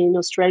present in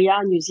Australia,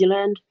 New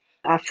Zealand,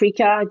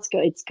 Africa.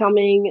 It's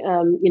coming.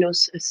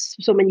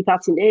 So many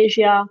parts in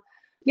Asia.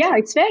 Yeah,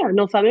 it's there.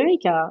 North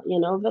America.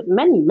 But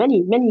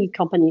many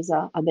companies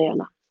are there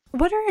now.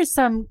 What are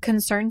some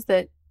concerns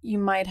that you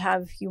might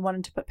have if you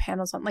wanted to put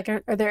panels on? Like,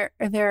 are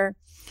there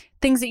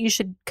things that you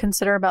should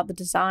consider about the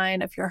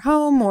design of your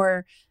home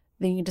or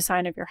the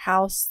design of your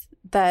house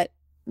that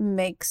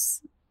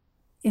makes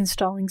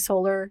installing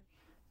solar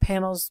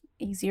panels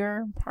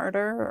easier,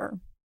 harder, or?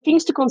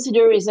 Things to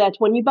consider is that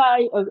when you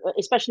buy,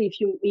 especially if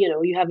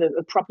you have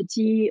a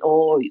property,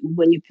 or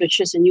when you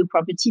purchase a new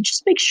property,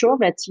 just make sure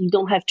that you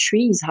don't have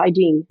trees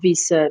hiding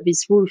this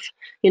roof.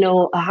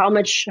 How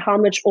much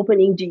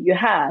opening do you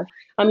have?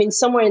 I mean,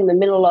 somewhere in the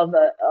middle of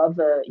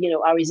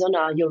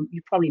Arizona, you'll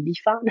probably be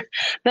fine.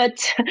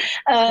 But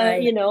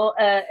Right.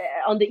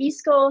 On the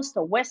East Coast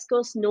or West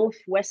Coast,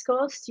 Northwest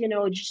Coast,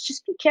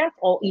 just be careful.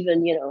 Or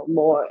even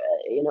more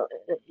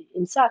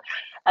inside.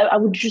 I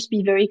would just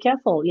be very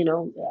careful.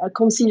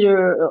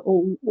 Consider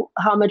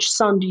how much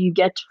sun do you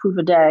get through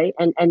the day,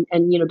 and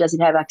does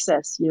it have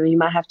access? You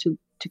might have to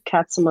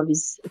cut some of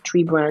these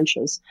tree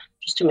branches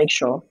just to make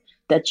sure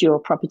that your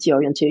property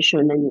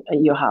orientation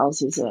and your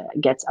house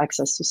gets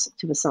access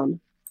to the sun.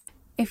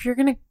 If you're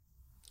going to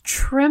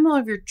trim all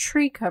of your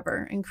tree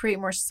cover and create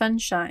more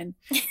sunshine,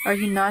 are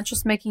you not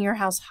just making your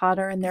house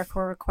hotter and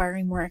therefore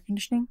requiring more air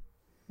conditioning?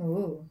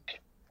 Ooh.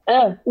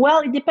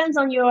 Well, it depends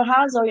on your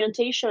house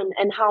orientation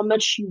and how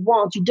much you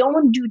want. You don't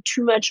want to do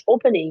too much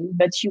opening,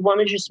 but you want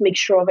to just make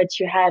sure that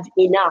you have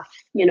enough,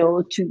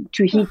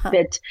 to heat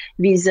that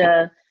these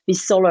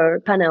solar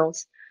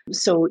panels.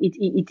 So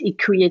it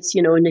creates,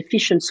 an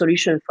efficient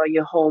solution for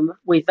your home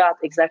without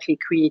exactly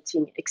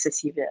creating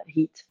excessive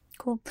heat.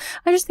 Cool.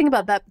 I just think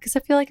about that because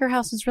I feel like our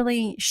house is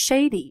really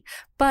shady,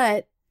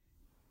 but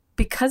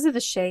because of the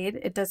shade,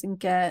 it doesn't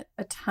get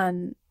a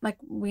ton. Like,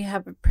 we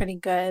have a pretty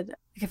good,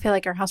 I feel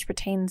like our house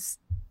retains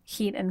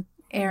heat and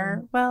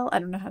air. Well, I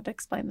don't know how to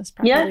explain this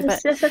properly,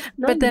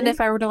 but then if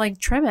I were to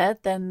trim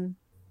it, then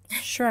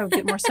sure, I would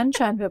get more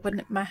sunshine, but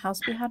wouldn't my house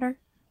be hotter?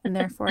 And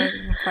therefore it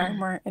would require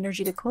more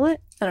energy to cool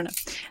it? I don't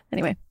know.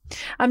 Anyway,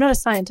 I'm not a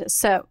scientist,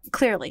 so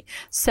clearly.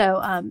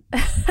 So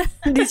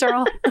these are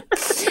all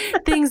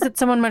things that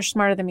someone much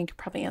smarter than me could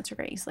probably answer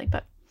very easily,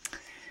 but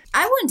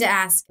I wanted to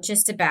ask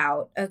just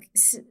about,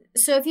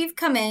 so if you've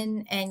come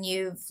in and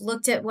you've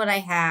looked at what I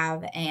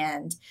have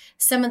and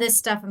some of this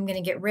stuff I'm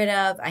going to get rid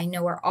of, I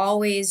know we're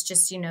always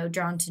just,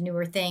 drawn to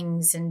newer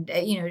things and,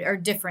 or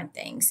different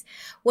things.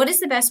 What is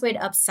the best way to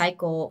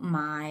upcycle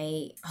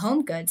my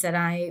home goods that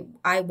I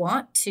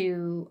want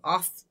to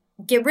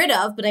get rid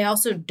of, but I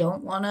also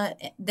don't want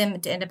them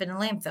to end up in a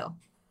landfill?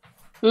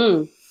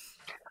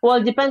 Well,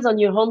 it depends on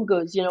your home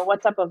goods,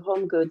 what type of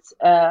home goods.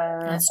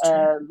 That's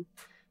true.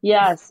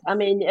 Yes, I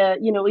mean,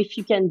 if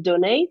you can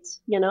donate,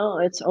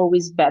 it's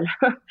always better.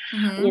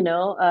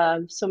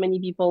 Mm-hmm. So many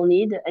people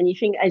need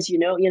anything, as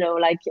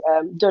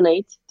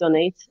donate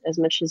as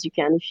much as you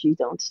can. If you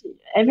don't,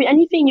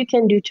 anything you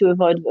can do to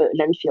avoid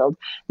landfill.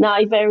 Now,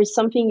 if there is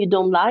something you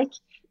don't like,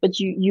 but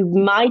you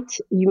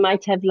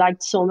might have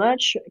liked so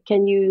much,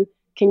 can you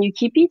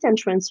keep it and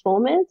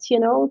transform it?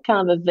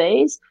 Kind of a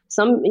vase.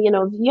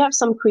 You have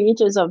some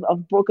creators of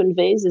broken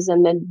vases,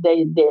 and then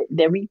they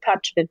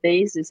repatch the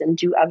vases and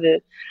do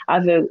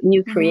have a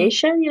new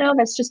creation.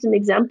 That's just an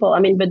example.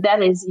 I mean, but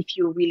that is if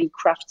you're really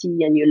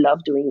crafty and you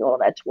love doing all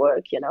that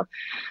work.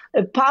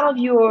 A part of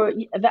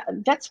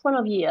that's one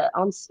of the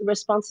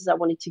responses I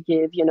wanted to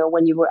give.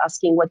 When you were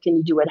asking what can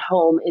you do at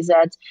home, is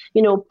that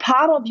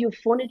part of your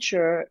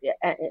furniture,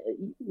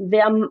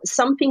 there are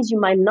some things you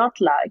might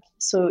not like.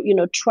 So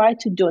try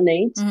to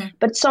donate,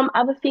 but some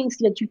other things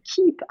that you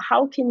keep,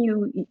 how can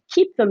you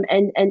keep them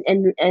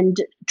and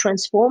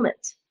transform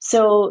it?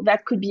 So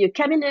that could be a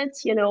cabinet,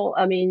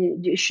 I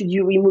mean, should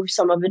you remove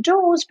some of the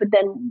doors, but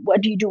then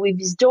what do you do with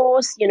these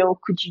doors?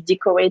 Could you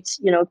decorate,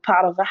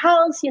 part of the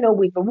house,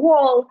 with a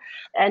wall,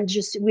 and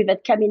just with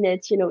that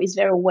cabinet, is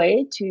there a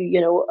way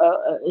to,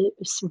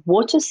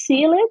 water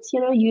seal it,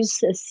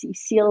 use a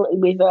seal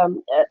with,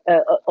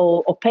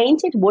 or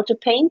paint it, water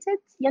paint it,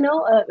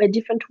 a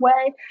different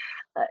way.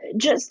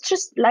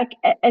 Just like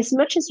as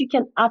much as you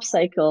can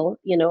upcycle,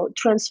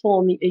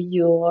 transform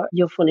your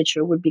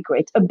furniture would be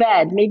great. A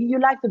bed, maybe you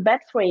like the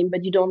bed frame,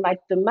 but you don't like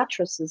the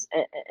mattresses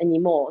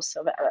anymore.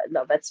 So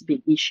no, that's a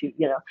big issue,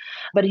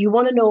 But you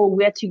want to know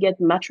where to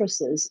get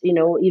mattresses.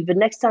 If the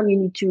next time you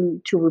need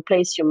to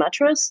replace your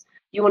mattress,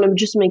 you want to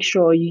just make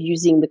sure you're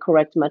using the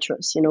correct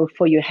mattress.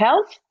 For your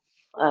health.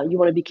 You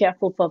want to be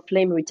careful for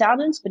flame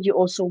retardants, but you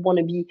also want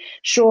to be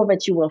sure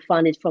that you will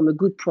find it from a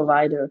good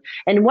provider.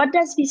 And what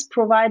does this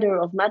provider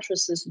of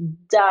mattresses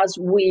does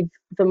with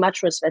the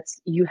mattress that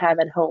you have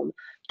at home?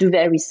 Do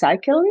they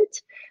recycle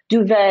it?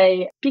 Do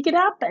they pick it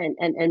up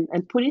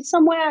and put it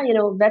somewhere?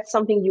 That's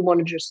something you want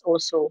to just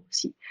also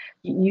see.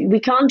 We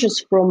can't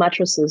just throw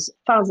mattresses,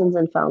 thousands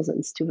and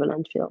thousands, to the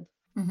landfill.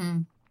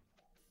 Mm-hmm.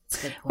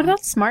 What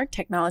about smart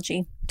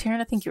technology? Taryn,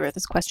 I think you wrote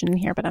this question in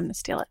here, but I'm going to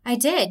steal it. I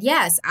did,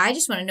 yes. I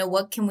just want to know,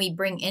 what can we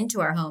bring into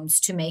our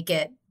homes to make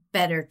it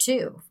better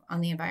too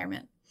on the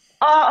environment?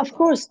 Of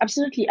course,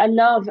 absolutely. I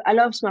love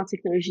smart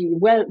technology.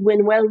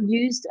 When well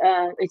used,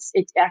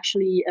 it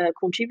actually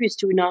contributes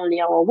to not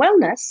only our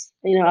wellness,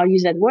 I'll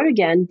use that word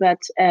again,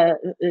 but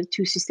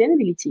to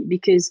sustainability,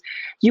 because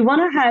you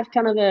want to have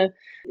kind of a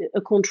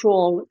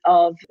control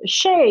of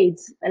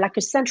shades, like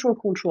a central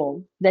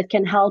control that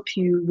can help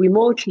you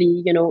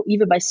remotely,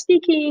 either by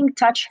speaking,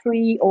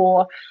 touch-free,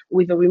 or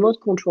with a remote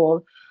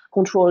control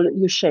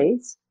your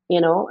shades,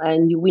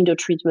 and your window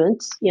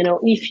treatment.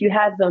 If you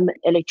have them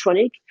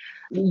electronic,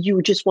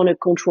 you just want to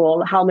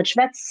control how much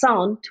that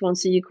sound, to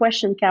answer your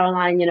question,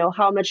 Caroline,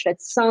 how much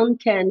that sound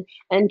can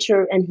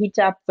enter and heat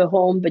up the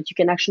home, but you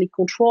can actually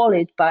control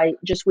it by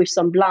just with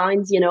some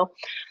blinds,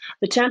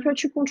 The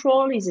temperature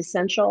control is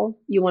essential.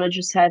 You want to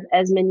just have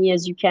as many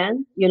as you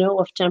can,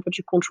 of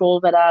temperature control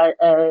that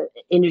are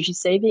energy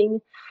saving.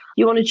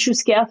 You want to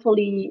choose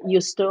carefully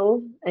your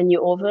stove and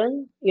your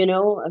oven.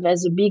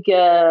 There's a big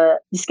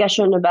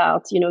discussion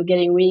about,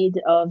 getting rid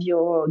of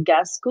your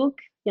gas cook,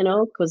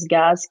 because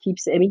gas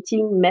keeps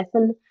emitting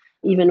methane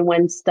even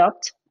when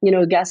stopped.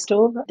 Gas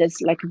stove, there's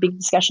like a big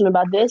discussion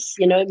about this.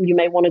 You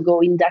may want to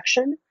go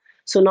induction.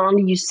 So not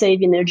only you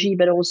save energy,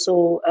 but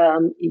also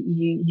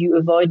you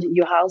avoid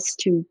your house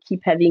to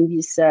keep having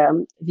these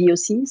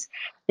VOCs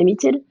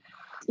emitted.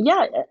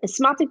 Yeah,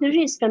 smart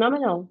technology is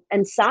phenomenal.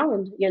 And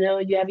sound,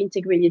 you have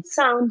integrated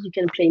sound, you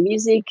can play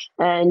music,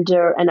 and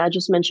I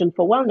just mentioned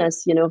for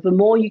wellness, the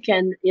more you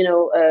can,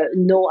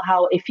 know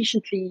how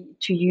efficiently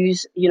to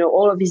use,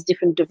 all of these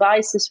different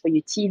devices for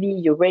your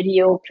TV, your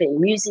radio, playing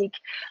music,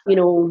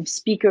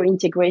 speaker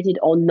integrated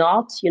or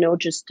not,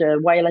 just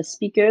wireless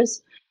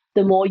speakers.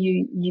 The more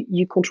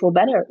you control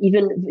better,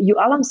 even your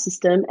alarm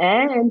system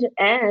and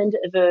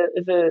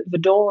the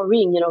door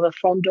ring, the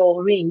front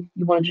door ring.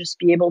 You want to just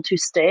be able to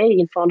stay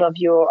in front of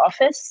your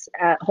office,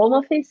 home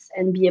office,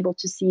 and be able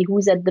to see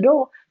who's at the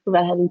door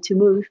without having to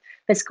move.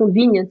 That's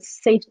convenience,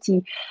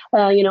 safety,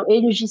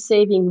 energy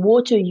saving,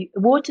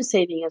 water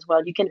saving as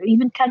well. You can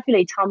even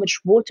calculate how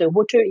much water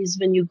is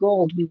the new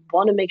gold. We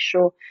want to make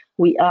sure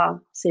we are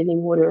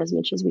saving water as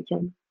much as we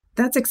can.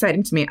 That's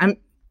exciting to me.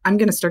 I'm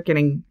going to start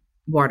getting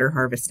water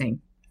harvesting.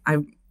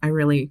 I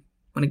really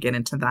want to get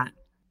into that.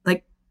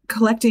 Like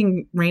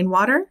collecting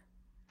rainwater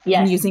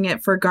and using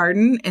it for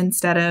garden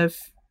instead of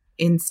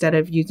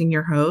using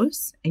your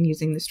hose and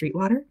using the street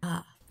water.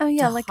 Oh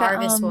yeah, like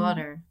harvest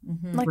water.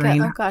 Mm-hmm. Like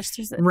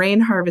there's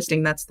rain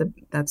harvesting. That's the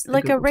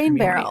like Google a rain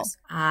barrel.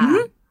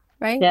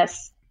 Right?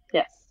 Yes.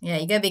 Yeah,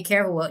 you gotta be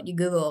careful what you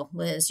Google,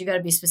 Liz. You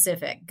gotta be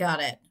specific.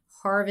 Got it.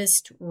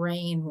 Harvest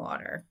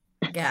rainwater.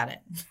 Got it.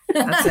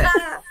 That's it.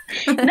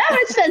 No,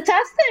 it's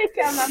fantastic.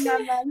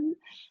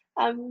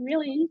 I'm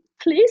really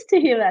pleased to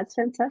hear that. It's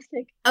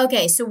fantastic.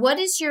 Okay, so what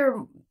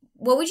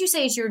would you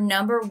say is your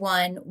number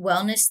one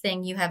wellness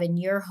thing you have in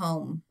your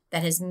home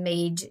that has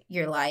made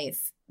your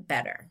life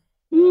better?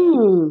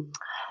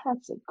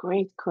 That's a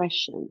great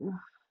question.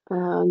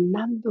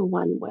 Number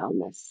one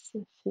wellness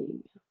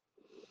thing.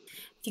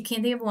 If you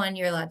can't think of one,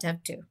 you're allowed to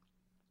have two.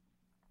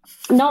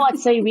 No, I'd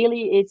say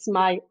really it's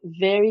my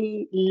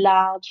very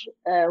large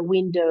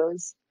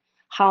windows.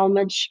 How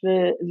much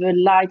the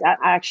light, I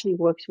actually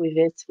worked with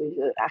it with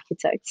the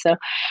architect. So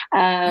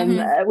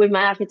with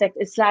my architect,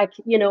 it's like,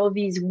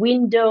 these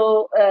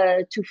window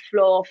to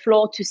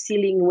floor to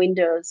ceiling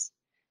windows,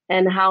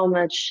 and how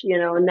much,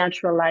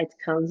 natural light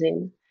comes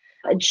in.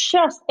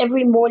 Just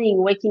every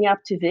morning waking up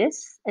to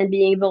this and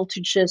being able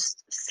to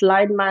just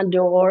slide my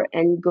door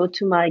and go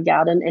to my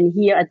garden and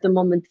hear at the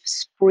moment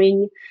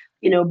spring,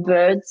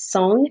 bird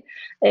song,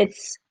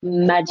 it's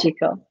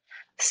magical.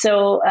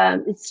 So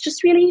it's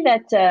just really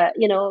that,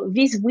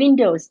 these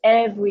windows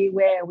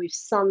everywhere with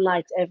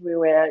sunlight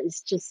everywhere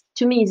is just,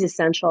 to me, is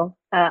essential.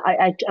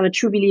 I'm a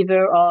true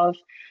believer of,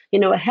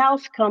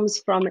 health comes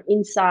from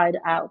inside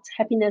out.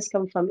 Happiness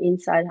comes from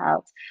inside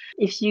out.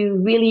 If you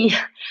really,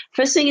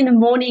 first thing in the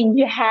morning,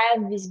 you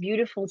have this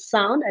beautiful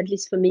sound, at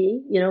least for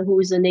me, who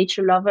is a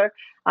nature lover,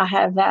 I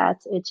have that.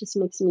 It just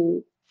makes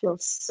me feel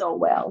so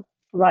well,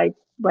 right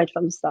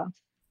from the start.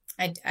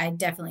 I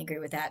definitely agree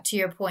with that. To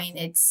your point,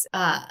 it's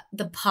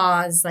the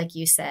pause, like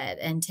you said,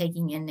 and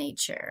taking in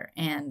nature.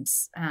 And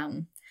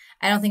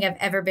I don't think I've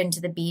ever been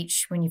to the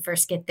beach when you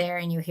first get there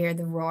and you hear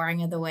the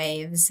roaring of the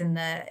waves and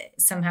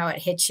somehow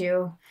it hits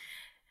you.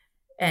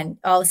 And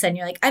all of a sudden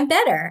you're like, I'm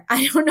better.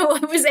 I don't know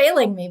what was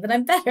ailing me, but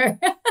I'm better.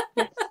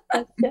 Yes.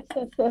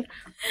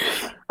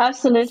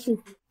 Absolutely.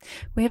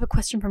 We have a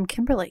question from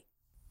Kimberly.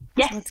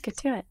 Yes. So let's get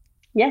to it.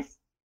 Yes.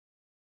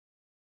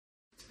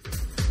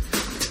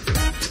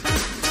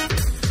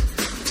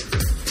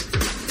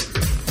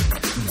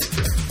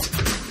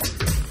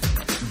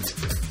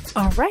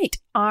 All right.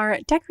 Our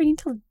decorating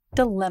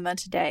dilemma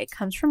today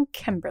comes from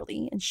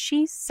Kimberly, and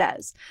she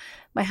says,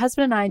 my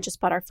husband and I just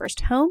bought our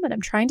first home, and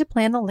I'm trying to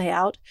plan the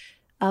layout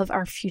of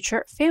our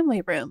future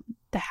family room.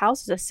 The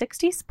house is a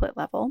 60 split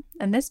level,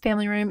 and this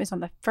family room is on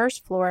the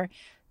first floor,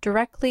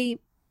 directly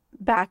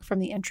back from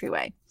the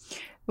entryway.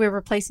 We're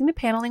replacing the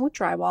paneling with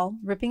drywall,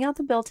 ripping out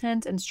the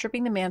built-ins, and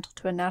stripping the mantle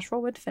to a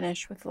natural wood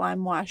finish with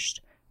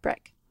lime-washed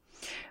brick.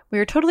 We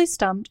are totally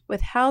stumped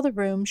with how the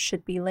room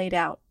should be laid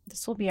out.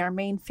 This will be our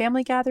main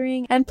family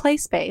gathering and play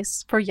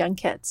space for young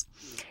kids.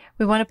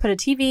 We want to put a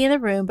TV in the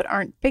room, but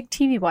aren't big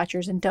TV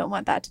watchers and don't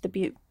want that to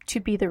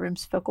be the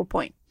room's focal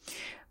point.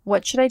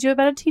 What should I do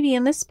about a TV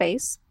in this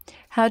space?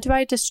 How do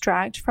I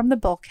distract from the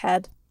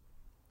bulkhead?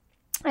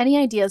 Any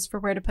ideas for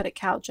where to put a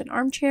couch and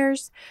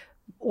armchairs?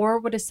 Or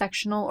would a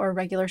sectional or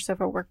regular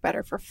sofa work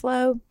better for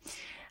flow?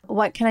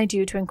 What can I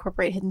do to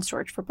incorporate hidden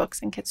storage for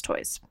books and kids'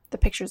 toys? The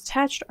pictures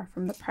attached are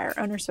from the prior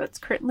owner, so it's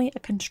currently a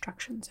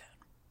construction zone.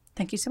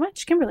 Thank you so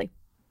much, Kimberly.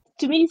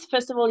 To me,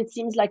 first of all, it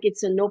seems like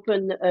it's an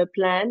open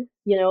plan,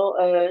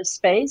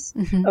 space,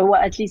 Mm-hmm. or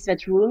at least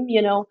that room,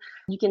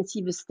 You can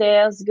see the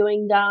stairs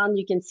going down.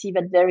 You can see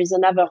that there is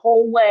another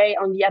hallway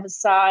on the other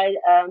side.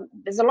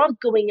 There's a lot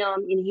going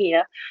on in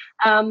here.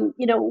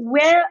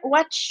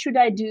 What should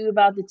I do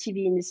about the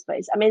TV in this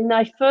place? I mean,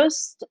 my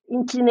first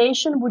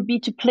inclination would be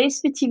to place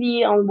the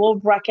TV on wall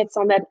brackets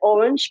on that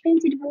orange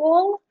painted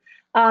wall.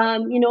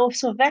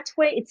 So that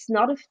way it's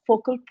not a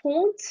focal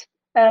point.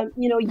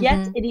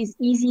 Yet it is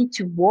easy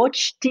to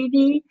watch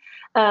TV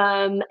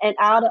and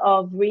out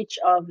of reach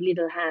of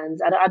little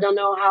hands. I don't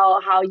know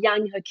how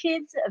young their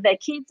kids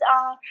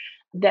are.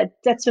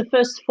 That's the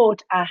first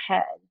thought I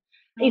had.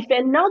 If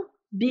they're not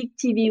big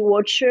TV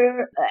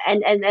watcher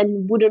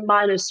and wouldn't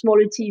mind a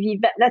smaller TV,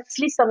 that's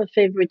least of a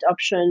favorite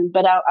option.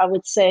 But I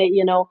would say,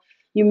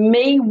 you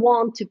may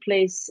want to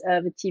place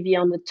the TV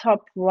on the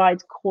top right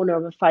corner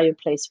of a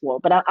fireplace wall.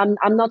 But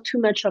I'm not too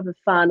much of a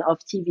fan of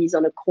TVs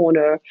on a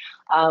corner.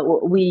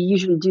 We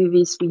usually do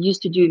this. We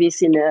used to do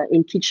this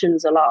in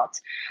kitchens a lot.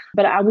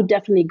 But I would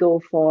definitely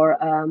go for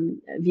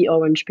the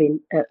orange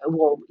paint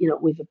wall,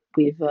 with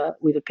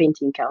a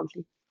painting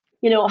currently.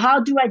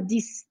 How do I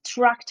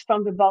distract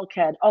from the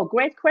bulkhead? Oh,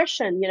 great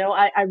question.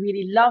 I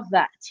really love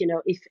that.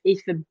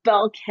 If the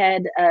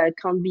bulkhead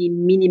can be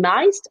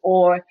minimized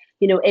or,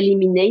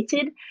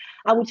 eliminated,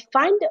 I would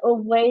find a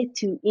way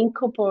to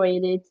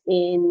incorporate it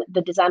in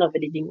the design of the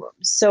living room.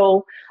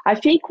 So I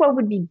think what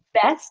would be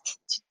best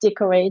to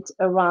decorate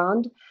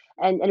around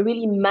and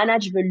really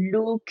manage the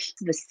look,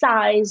 the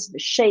size, the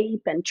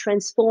shape, and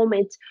transform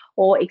it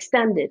or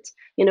extend it.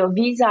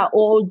 These are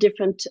all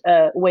different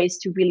ways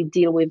to really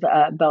deal with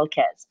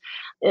bulkheads.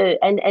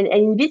 And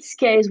in this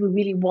case, we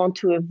really want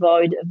to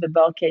avoid the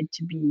bulkhead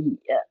to be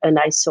an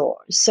eyesore.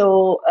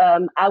 So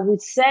I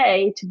would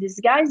say to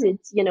disguise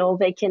it,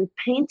 they can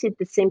paint it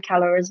the same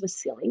color as the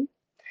ceiling.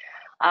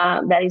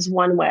 That is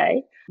one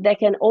way. They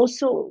can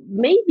also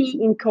maybe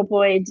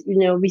incorporate,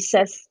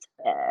 recessed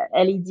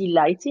LED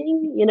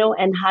lighting,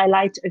 and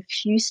highlight a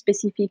few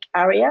specific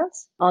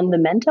areas on the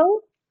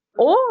mantle.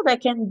 Or they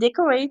can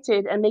decorate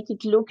it and make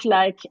it look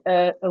like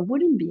a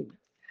wooden beam,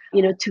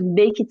 to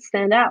make it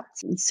stand out.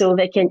 So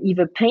they can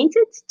either paint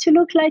it to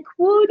look like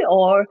wood,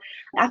 or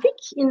I think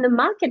in the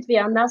market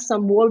there are now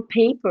some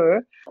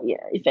wallpaper,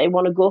 if they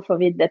want to go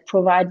for it, that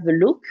provide the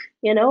look,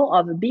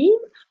 of a beam,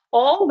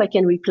 or they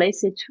can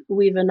replace it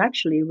with an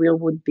actually real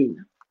wood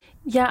beam.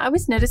 Yeah, I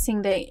was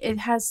noticing that it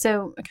has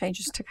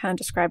just to kind of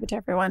describe it to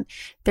everyone,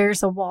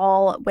 there's a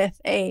wall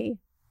with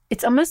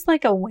it's almost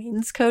like a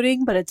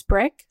wainscoting, but it's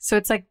brick. So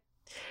it's like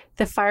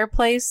the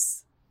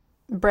fireplace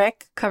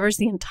brick covers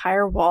the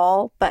entire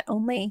wall, but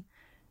only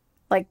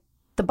like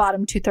the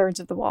bottom 2/3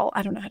 of the wall.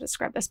 I don't know how to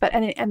describe this, but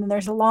and then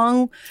there's a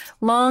long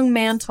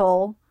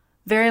mantle,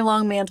 very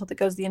long mantle that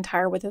goes the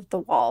entire width of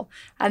the wall.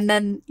 And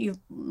then you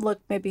look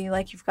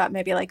you've got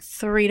maybe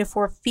 3 to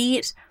 4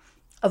 feet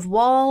of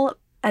wall.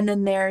 And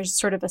then there's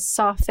sort of a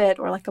soffit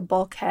or like a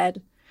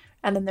bulkhead.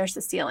 And then there's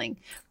the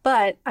ceiling.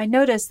 But I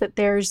noticed that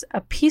there's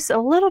a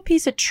little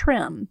piece of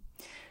trim,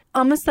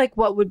 almost like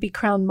what would be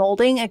crown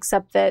molding,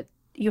 except that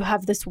you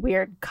have this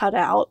weird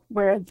cutout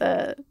where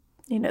the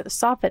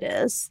soffit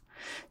is.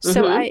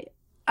 So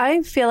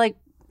I feel like,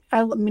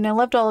 I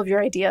loved all of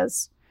your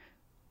ideas.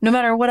 No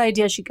matter what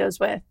idea she goes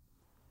with,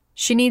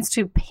 she needs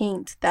to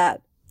paint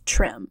that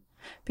trim,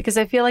 because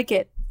I feel like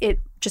it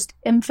just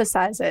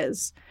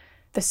emphasizes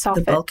the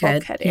soffit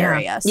bulkhead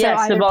area. So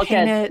yes, the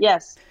bulkhead.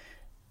 Yes.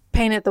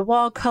 paint it the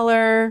wall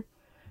color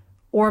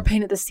or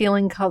paint it the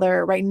ceiling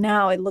color. Right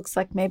now, it looks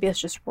like maybe it's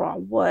just raw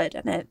wood,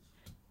 and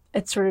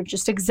it sort of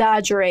just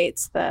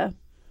exaggerates the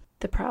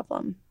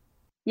problem.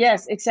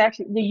 Yes,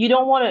 exactly. You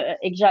don't want to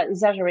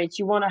exaggerate.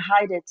 You want to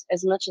hide it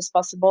as much as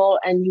possible,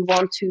 and you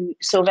want to.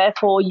 So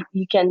therefore,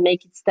 you can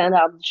make it stand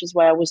out, which is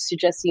why I was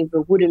suggesting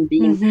the wooden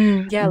beam.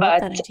 Mm-hmm. Yeah, I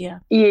love that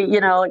idea.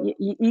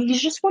 You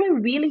just want to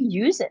really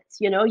use it.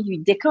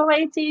 You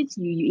decorate it,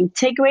 you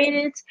integrate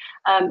it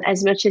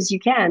as much as you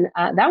can.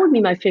 That would be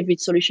my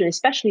favorite solution,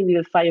 especially with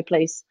a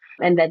fireplace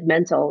and that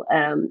mantle.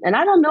 And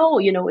I don't know,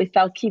 if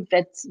I'll keep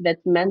that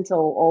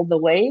mantle all the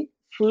way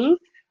through.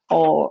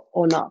 Or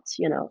not,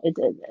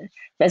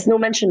 there's no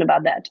mention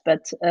about that,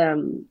 but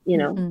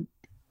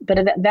but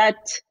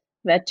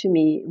that to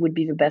me would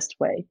be the best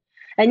way.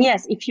 And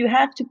yes, if you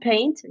have to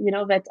paint,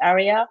 that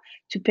area,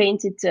 to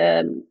paint it,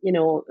 I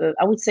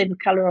would say the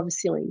color of the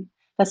ceiling.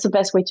 That's the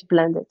best way to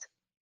blend it.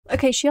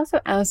 Okay, she also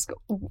asked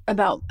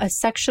about a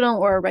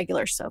sectional or a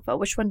regular sofa.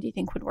 Which one do you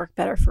think would work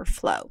better for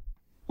Flo?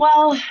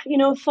 Well,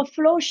 for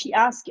Flo, she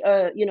asked,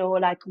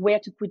 like where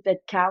to put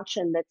that couch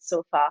and that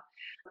sofa.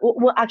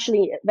 Well,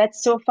 actually, that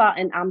sofa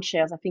and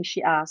armchairs, I think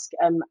she asked.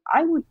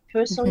 I would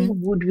personally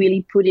would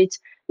really put it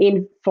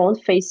in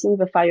front facing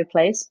the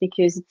fireplace,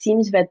 because it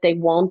seems that they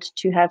want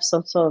to have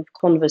some sort of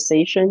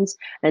conversations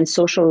and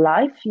social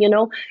life,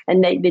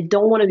 and they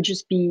don't want to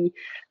just be,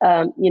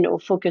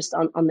 focused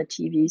on the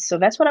TV. So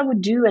that's what I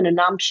would do. And an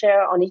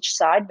armchair on each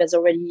side. There's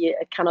already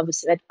a kind of a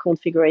set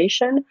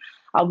configuration.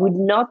 I would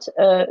not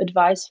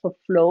advise for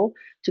Flo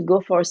to go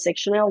for a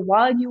sectional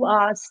while you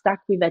are stuck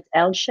with that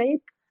L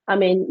shape. I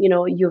mean,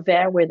 you're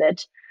there with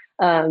it,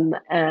 and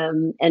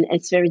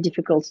it's very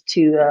difficult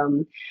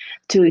to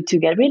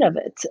get rid of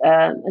it.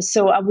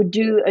 So I would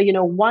do,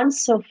 one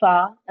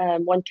sofa,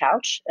 one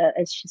couch,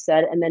 as she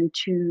said, and then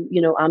two,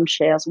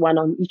 armchairs, one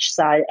on each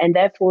side, and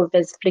therefore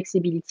there's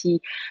flexibility.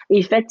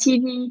 If that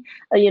TV,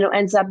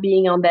 ends up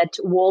being on that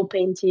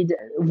painted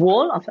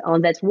wall,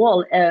 on that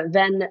wall,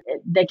 then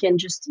they can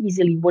just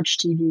easily watch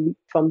TV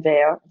from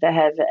there. They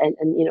have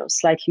and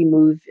slightly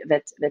move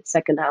that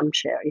second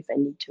armchair if they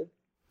need to.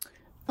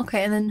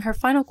 Okay, and then her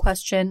final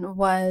question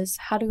was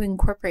how to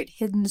incorporate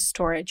hidden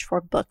storage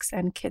for books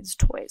and kids'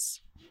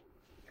 toys.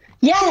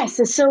 Yes,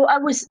 so I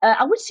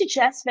would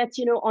suggest that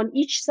on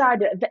each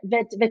side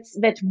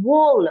that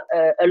wall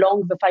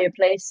along the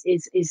fireplace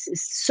is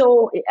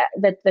so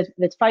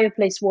that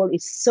fireplace wall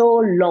is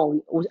so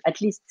long, or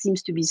at least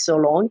seems to be so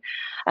long,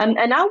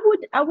 and I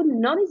would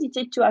not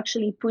hesitate to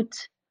actually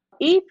put,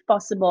 if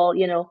possible,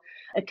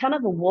 a kind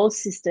of a wall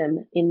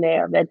system in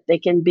there that they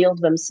can build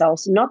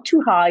themselves, not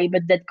too high,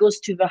 but that goes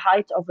to the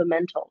height of the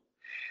mantle.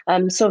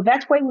 So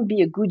that way would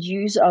be a good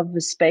use of the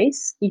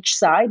space each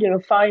side,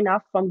 far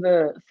enough from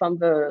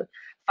the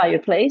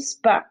fireplace,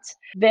 but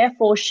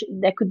therefore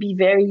that could be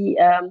very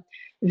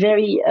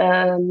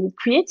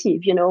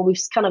creative,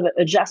 with kind of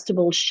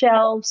adjustable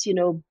shelves,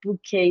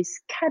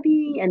 bookcase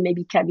cubby, and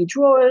maybe cubby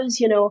drawers,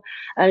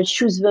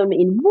 choose them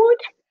in wood.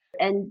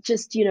 And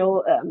just,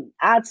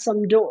 add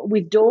some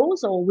with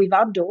doors or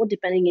without door,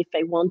 depending if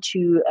they want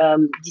to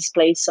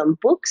display some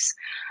books.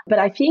 But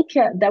I think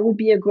that would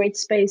be a great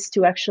space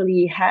to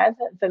actually have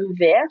them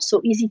there.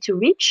 So easy to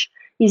reach,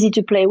 easy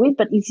to play with,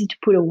 but easy to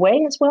put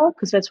away as well,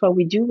 because that's what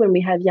we do when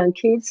we have young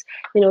kids.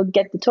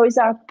 Get the toys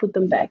out, put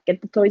them back,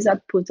 get the toys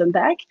out, put them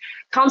back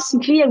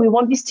constantly. And we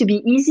want this to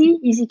be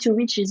easy to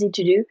reach, easy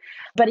to do.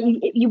 But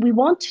we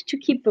want to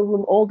keep the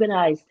room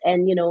organized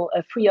and,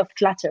 free of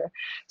clutter.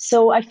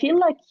 So I feel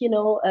like,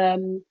 a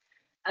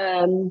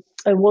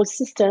wall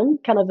system,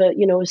 kind of a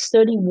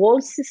sturdy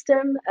wall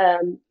system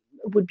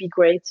would be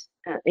great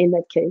in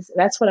that case.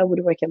 That's what I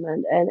would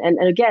recommend. And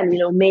again,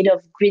 made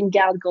of Green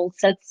Guard Gold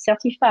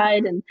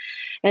certified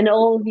and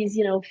all these,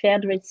 Fair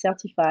Trade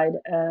certified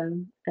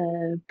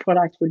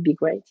product would be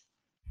great.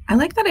 I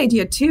like that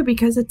idea too,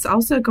 because it's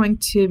also going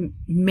to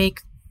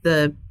make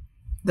the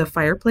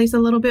fireplace a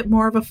little bit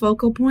more of a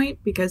focal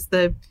point, because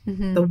the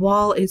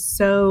wall is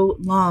so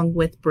long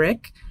with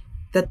brick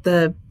that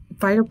the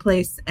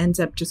fireplace ends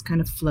up just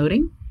kind of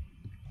floating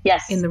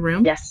in the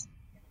room. Yes.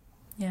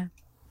 Yeah.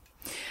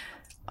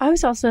 I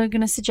was also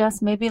going to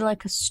suggest maybe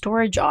like a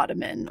storage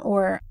ottoman,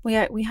 or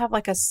we have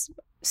like a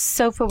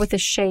sofa with a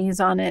chaise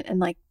on it, and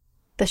like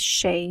the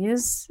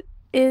chaise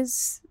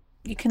is,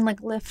 you can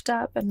like lift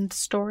up and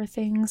store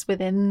things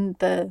within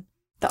the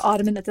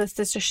ottoman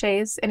that's a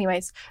chaise.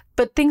 Anyways,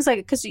 but things like,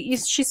 because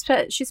she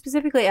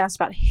specifically asked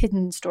about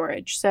hidden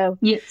storage. So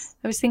yes,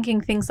 I was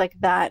thinking things like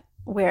that,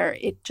 where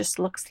it just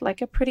looks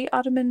like a pretty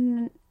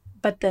ottoman,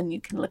 but then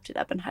you can lift it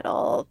up and hide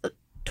all the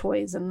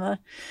toys and the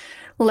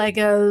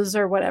Legos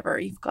or whatever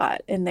you've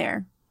got in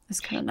there. It's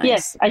kind of nice.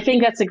 Yes, I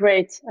think that's a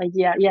great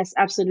idea. Yes,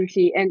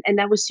 absolutely.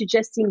 And I was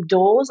suggesting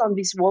doors on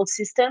this wall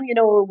system,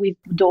 with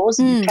doors,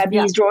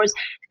 cubbies, drawers,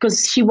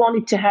 because she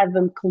wanted to have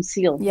them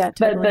concealed. Yeah,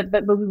 totally.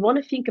 But we want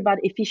to think about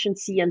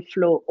efficiency and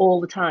flow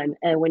all the time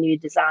when you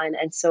design.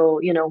 And so,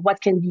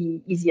 what can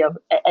be easier,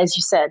 as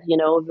you said,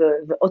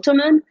 the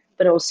ottoman,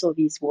 but also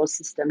these wall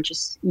system,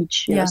 just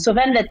each. So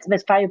then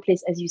that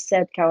fireplace, as you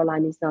said,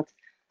 Caroline, is not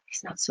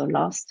it's not so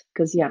lost,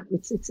 because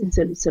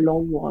it's a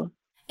long wall.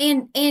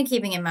 And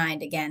keeping in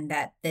mind again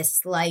that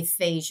this life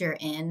phase you're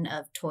in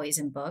of toys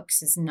and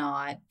books is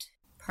not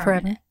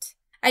permanent.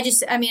 I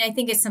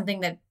think it's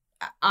something that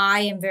I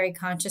am very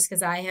conscious,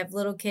 because I have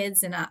little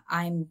kids and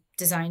I'm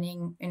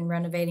designing and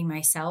renovating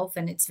myself,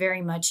 and it's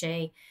very much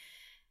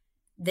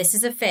this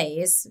is a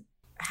phase.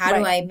 How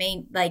do I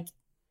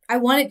I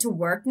want it to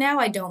work now.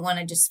 I don't want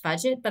to just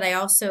fudge it, but I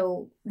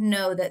also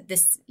know that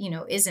this,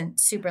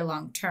 isn't super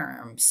long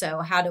term.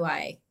 So how do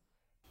I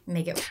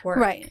make it work?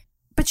 Right.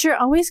 But you're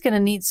always going to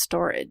need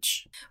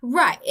storage.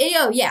 Right.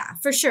 Oh, yeah,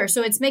 for sure.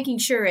 So it's making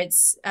sure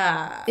it's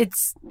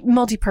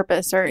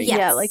multi-purpose, or it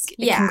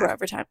can grow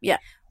over time. Yeah,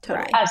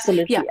 totally. Right.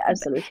 Absolutely. Yeah.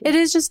 Absolutely. It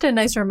is just a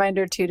nice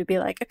reminder too, to be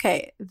like,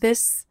 okay,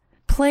 this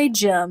play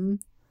gym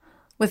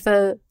with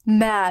a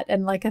mat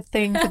and like a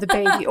thing for the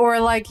baby, or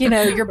like,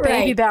 your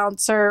baby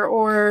bouncer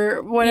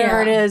or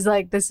whatever it is,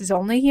 like, this is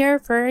only here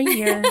for a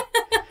year.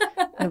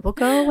 It will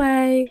go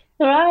away.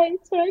 Right.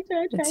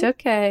 It's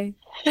okay.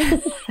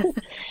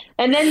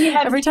 And then you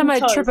have every time I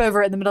trip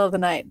over it in the middle of the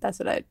night, that's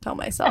what I tell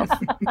myself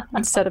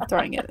instead of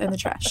throwing it in the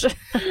trash.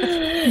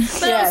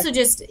 But also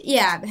just,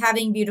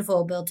 having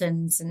beautiful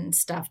built-ins and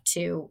stuff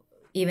too,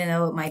 even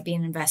though it might be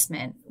an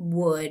investment,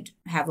 would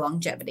have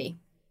longevity.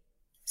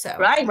 So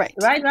Right.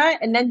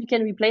 And then you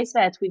can replace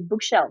that with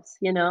bookshelves,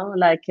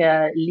 like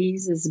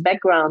Liz's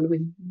background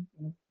with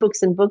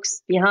books and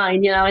books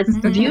behind, it's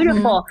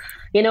beautiful.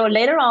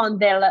 Later on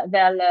they'll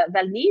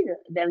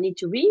need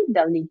to read,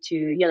 they'll need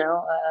to,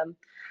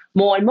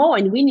 more and more,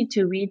 and we need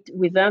to read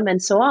with them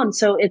and so on.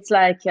 So it's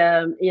like,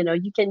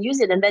 you can use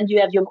it, and then you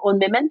have your own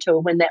memento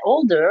when they're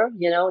older,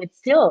 it's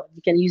still,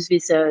 you can use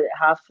this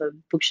half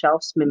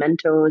bookshelves,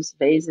 mementos,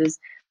 vases,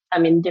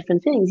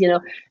 different things,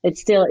 it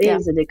still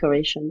is a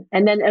decoration.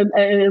 And then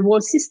a wall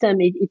system,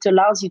 it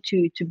allows you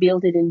to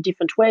build it in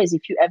different ways.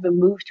 If you ever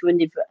move to a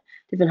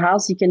different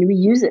house, you can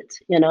reuse it.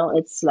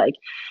 It's like,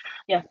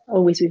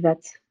 always with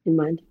that in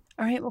mind.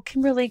 All right. Well,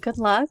 Kimberly, good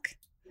luck.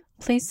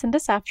 Please send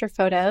us after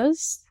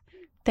photos.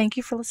 Thank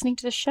you for listening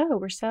to the show.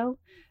 We're so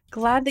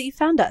glad that you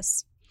found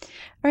us.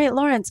 All right,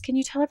 Laurence, can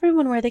you tell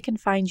everyone where they can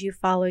find you,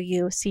 follow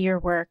you, see your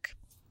work,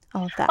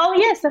 all of that? Oh,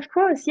 yes, of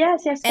course.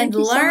 Yes. And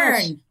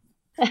learn.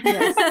 So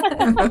yes.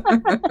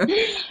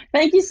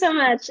 Thank you so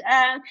much.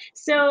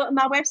 So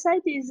my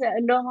website is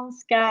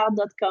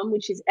laurencecar.com,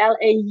 which is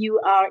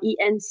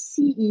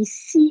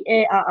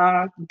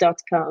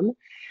LAURENCECARR.com.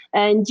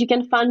 And you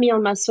can find me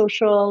on my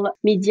social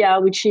media,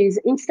 which is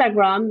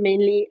Instagram,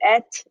 mainly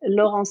at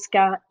Laurence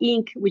Car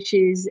Inc., which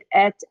is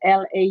at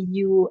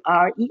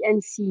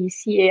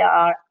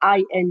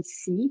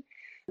LAURENCECARINC,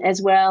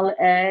 as well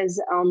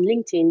as on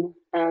LinkedIn.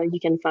 You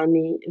can find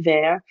me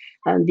there.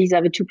 These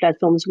are the two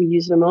platforms we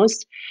use the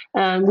most.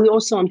 We're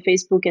also on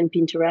Facebook and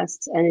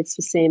Pinterest, and it's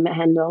the same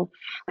handle.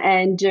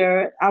 And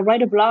I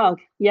write a blog.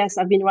 Yes,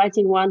 I've been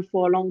writing one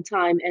for a long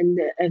time, and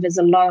there's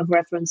a lot of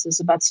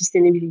references about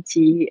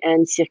sustainability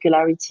and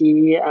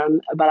circularity,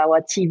 about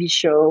our TV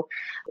show,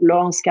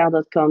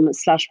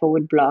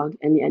 laurencecar.com/forward-blog,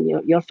 and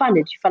you'll find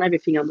it. You find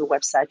everything on the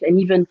website, and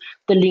even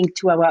the link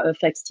to our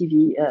FX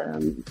TV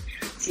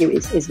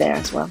series is there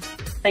as well.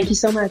 Thank you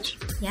so much.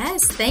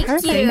 Yes, thank you.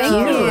 Thank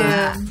you.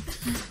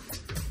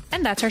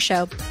 And that's our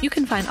show. You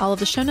can find all of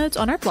the show notes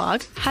on our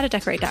blog,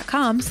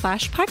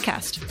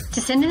 howtodecorate.com/podcast.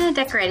 To send in a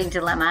decorating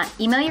dilemma,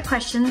 email your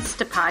questions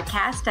to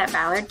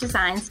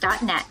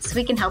podcast@ballarddesigns.net so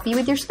we can help you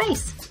with your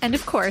space. And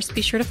of course,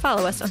 be sure to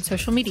follow us on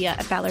social media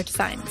at Ballard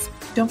Designs.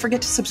 Don't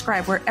forget to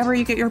subscribe wherever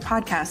you get your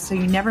podcasts so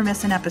you never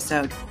miss an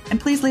episode. And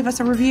please leave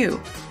us a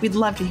review. We'd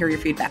love to hear your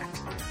feedback.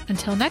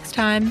 Until next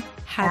time,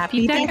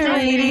 happy Happy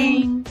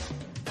decorating.